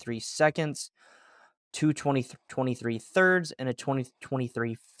 2023 seconds, two 2023 thirds, and a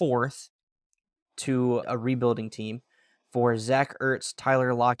 2023 fourth to a rebuilding team for Zach Ertz,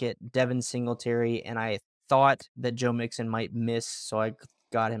 Tyler Lockett, Devin Singletary, and I thought that Joe Mixon might miss, so I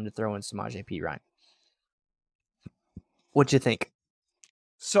got him to throw in Samaje Perine. What'd you think?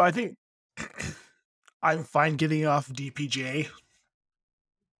 So I think I'm fine getting off DPJ.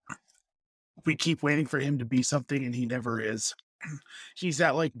 We keep waiting for him to be something, and he never is. He's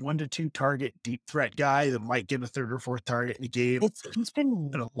that like 1 to 2 target deep threat guy that might get a third or fourth target in a game, He's been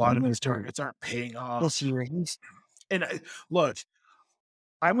and a lot of his weird targets aren't paying this off. year. He's And look,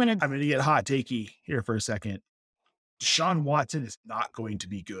 I'm gonna get hot takey here for a second. Deshaun Watson is not going to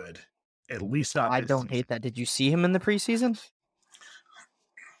be good, at least not I this don't season. hate that. Did you see him in the preseason?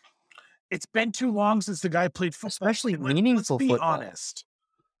 It's been too long since the guy played football. Especially And let's meaningful be football. honest,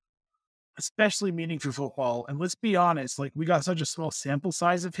 especially meaningful football. And let's be honest, like we got such a small sample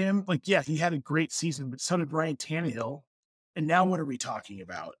size of him. Like, yeah, he had a great season, but so did Ryan Tannehill. And now what are we talking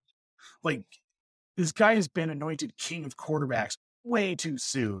about? Like, this guy has been anointed king of quarterbacks way too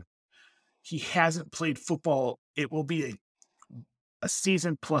soon. He hasn't played football. It will be a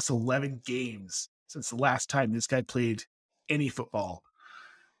season plus 11 games since the last time this guy played any football.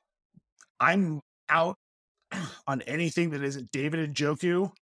 I'm out on anything that isn't David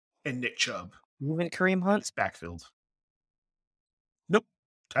Njoku and Nick Chubb You went Kareem in Hunt? this backfield. Nope.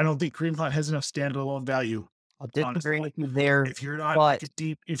 I don't think Kareem Hunt has enough standalone value. I'll disagree Honestly, with you there, if you're not like but a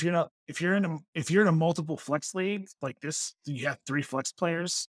deep, if you're in a multiple flex league like this, you have three flex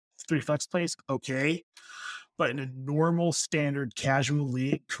plays, okay. But in a normal, standard, casual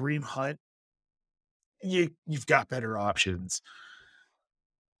league, Kareem Hunt, you've got better options.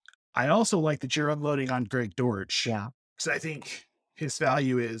 I also like that you're unloading on Greg Dortch yeah. because I think his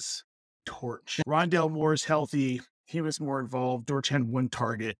value is torch. Rondell Moore's healthy. He was more involved. Dortch had one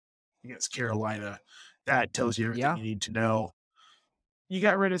target against Carolina. That tells you everything Yeah. you need to know. You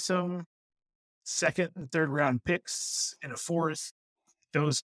got rid of some second and third round picks and a fourth.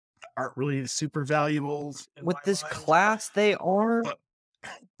 Those aren't really super valuable in With my this mind. class, they are. But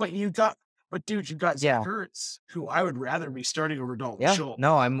but you got but dude, you got Zach Yeah. Ertz, who I would rather be starting over Dalton Yeah. Schultz.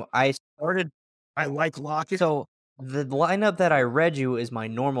 No, I started. I like Lockett. So the lineup that I read you is my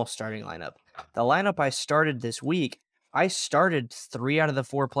normal starting lineup. The lineup I started this week, I started 3 out of the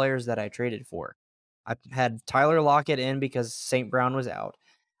 4 players that I traded for. I had Tyler Lockett in because St. Brown was out.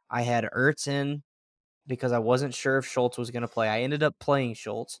 I had Ertz in because I wasn't sure if Schultz was going to play. I ended up playing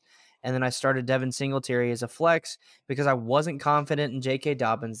Schultz. And then I started Devin Singletary as a flex because I wasn't confident in J.K.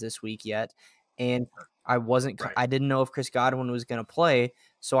 Dobbins this week yet. And Right. I didn't know if Chris Godwin was going to play.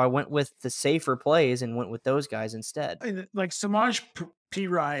 So I went with the safer plays and went with those guys instead. Like Samaj P.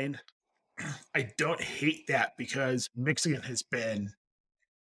 Ryan, I don't hate that because Michigan has been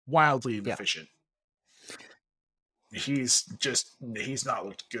wildly Yeah. inefficient. He's not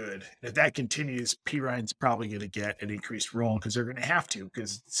looked good. If that continues, P. Ryan's probably going to get an increased role because they're going to have to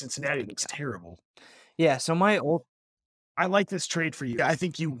because Cincinnati looks terrible. Yeah. So my old. I like this trade for you. I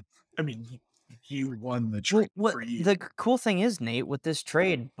think you won the trade for you. The cool thing is, Nate, with this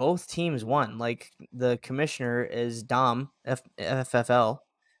trade, both teams won. Like the commissioner is Dom FFL.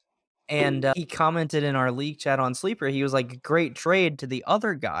 And he commented in our league chat on Sleeper. He was like, great trade to the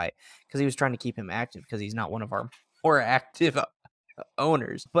other guy because he was trying to keep him active because he's not one of our more active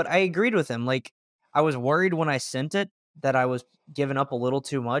owners. But I agreed with him. Like, I was worried when I sent it that I was giving up a little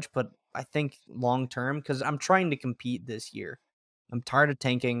too much, but I think long term, because I'm trying to compete this year. I'm tired of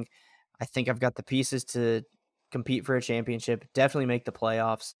tanking. I think I've got the pieces to compete for a championship, definitely make the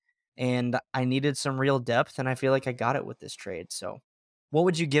playoffs. And I needed some real depth, and I feel like I got it with this trade. So what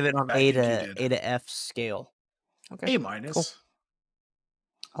would you give it on I think you did. A to F scale? Okay, A cool. minus.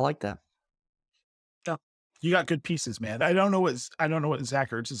 I like that. Yeah. You got good pieces, man. I don't know what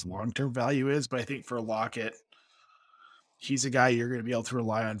Zach Ertz's long-term value is, but I think for Lockett, he's a guy you're going to be able to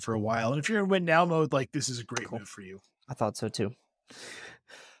rely on for a while. And if you're in win now mode, like this is a great move for you. I thought so too.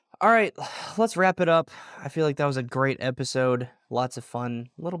 All right, let's wrap it up. I feel like that was a great episode. Lots of fun.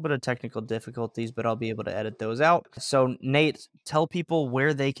 A little bit of technical difficulties, but I'll be able to edit those out. So, Nate, tell people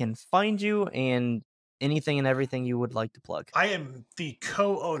where they can find you and anything and everything you would like to plug. I am the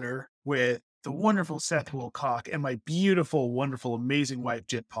co-owner with the wonderful Seth Wilcock and my beautiful, wonderful, amazing wife,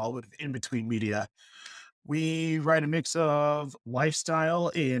 Jen Paul, with In Between Media. We write a mix of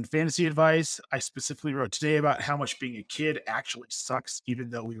lifestyle and fantasy advice. I specifically wrote today about how much being a kid actually sucks, even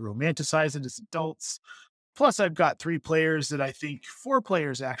though we romanticize it as adults. Plus, I've got 4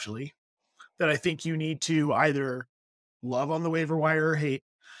 players actually, that I think you need to either love on the waiver wire or hate.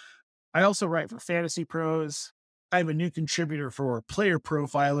 I also write for Fantasy Pros. I have a new contributor for Player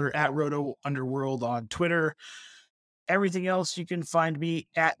Profiler at Roto Underworld on Twitter. Everything else, you can find me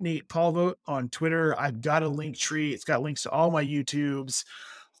at Nate Paulvote on Twitter. I've got a link tree. It's got links to all my YouTubes.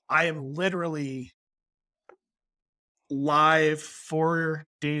 I am literally live 4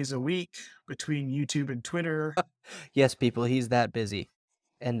 days a week between YouTube and Twitter. Yes, people, he's that busy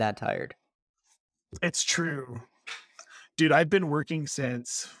and that tired. It's true. Dude, I've been working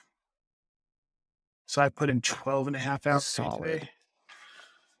since, so I put in 12 and a half hours Solid. today.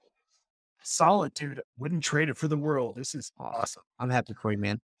 Solid, dude. Wouldn't trade it for the world. This is awesome. I'm happy for you,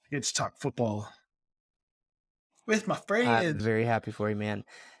 man. I get to talk football with my I'm friends. very happy for you, man.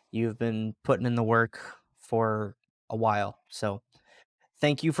 You've been putting in the work for a while. So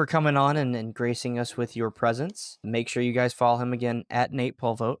thank you for coming on and gracing us with your presence. Make sure you guys follow him again at Nate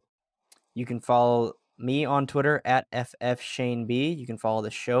Pulvote. You can follow me on Twitter at FFShaneB. You can follow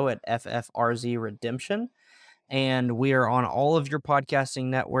the show at FFRZ Redemption. And we are on all of your podcasting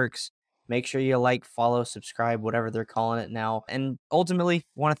networks. Make sure you like, follow, subscribe, whatever they're calling it now. And ultimately,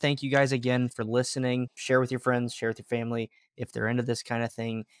 want to thank you guys again for listening. Share with your friends, share with your family if they're into this kind of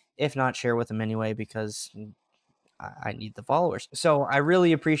thing. If not, share with them anyway, because I need the followers. So I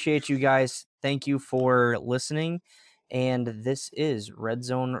really appreciate you guys. Thank you for listening. And this is Red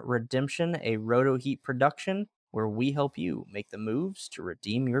Zone Redemption, a Roto Heat production where we help you make the moves to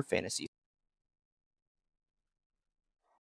redeem your fantasy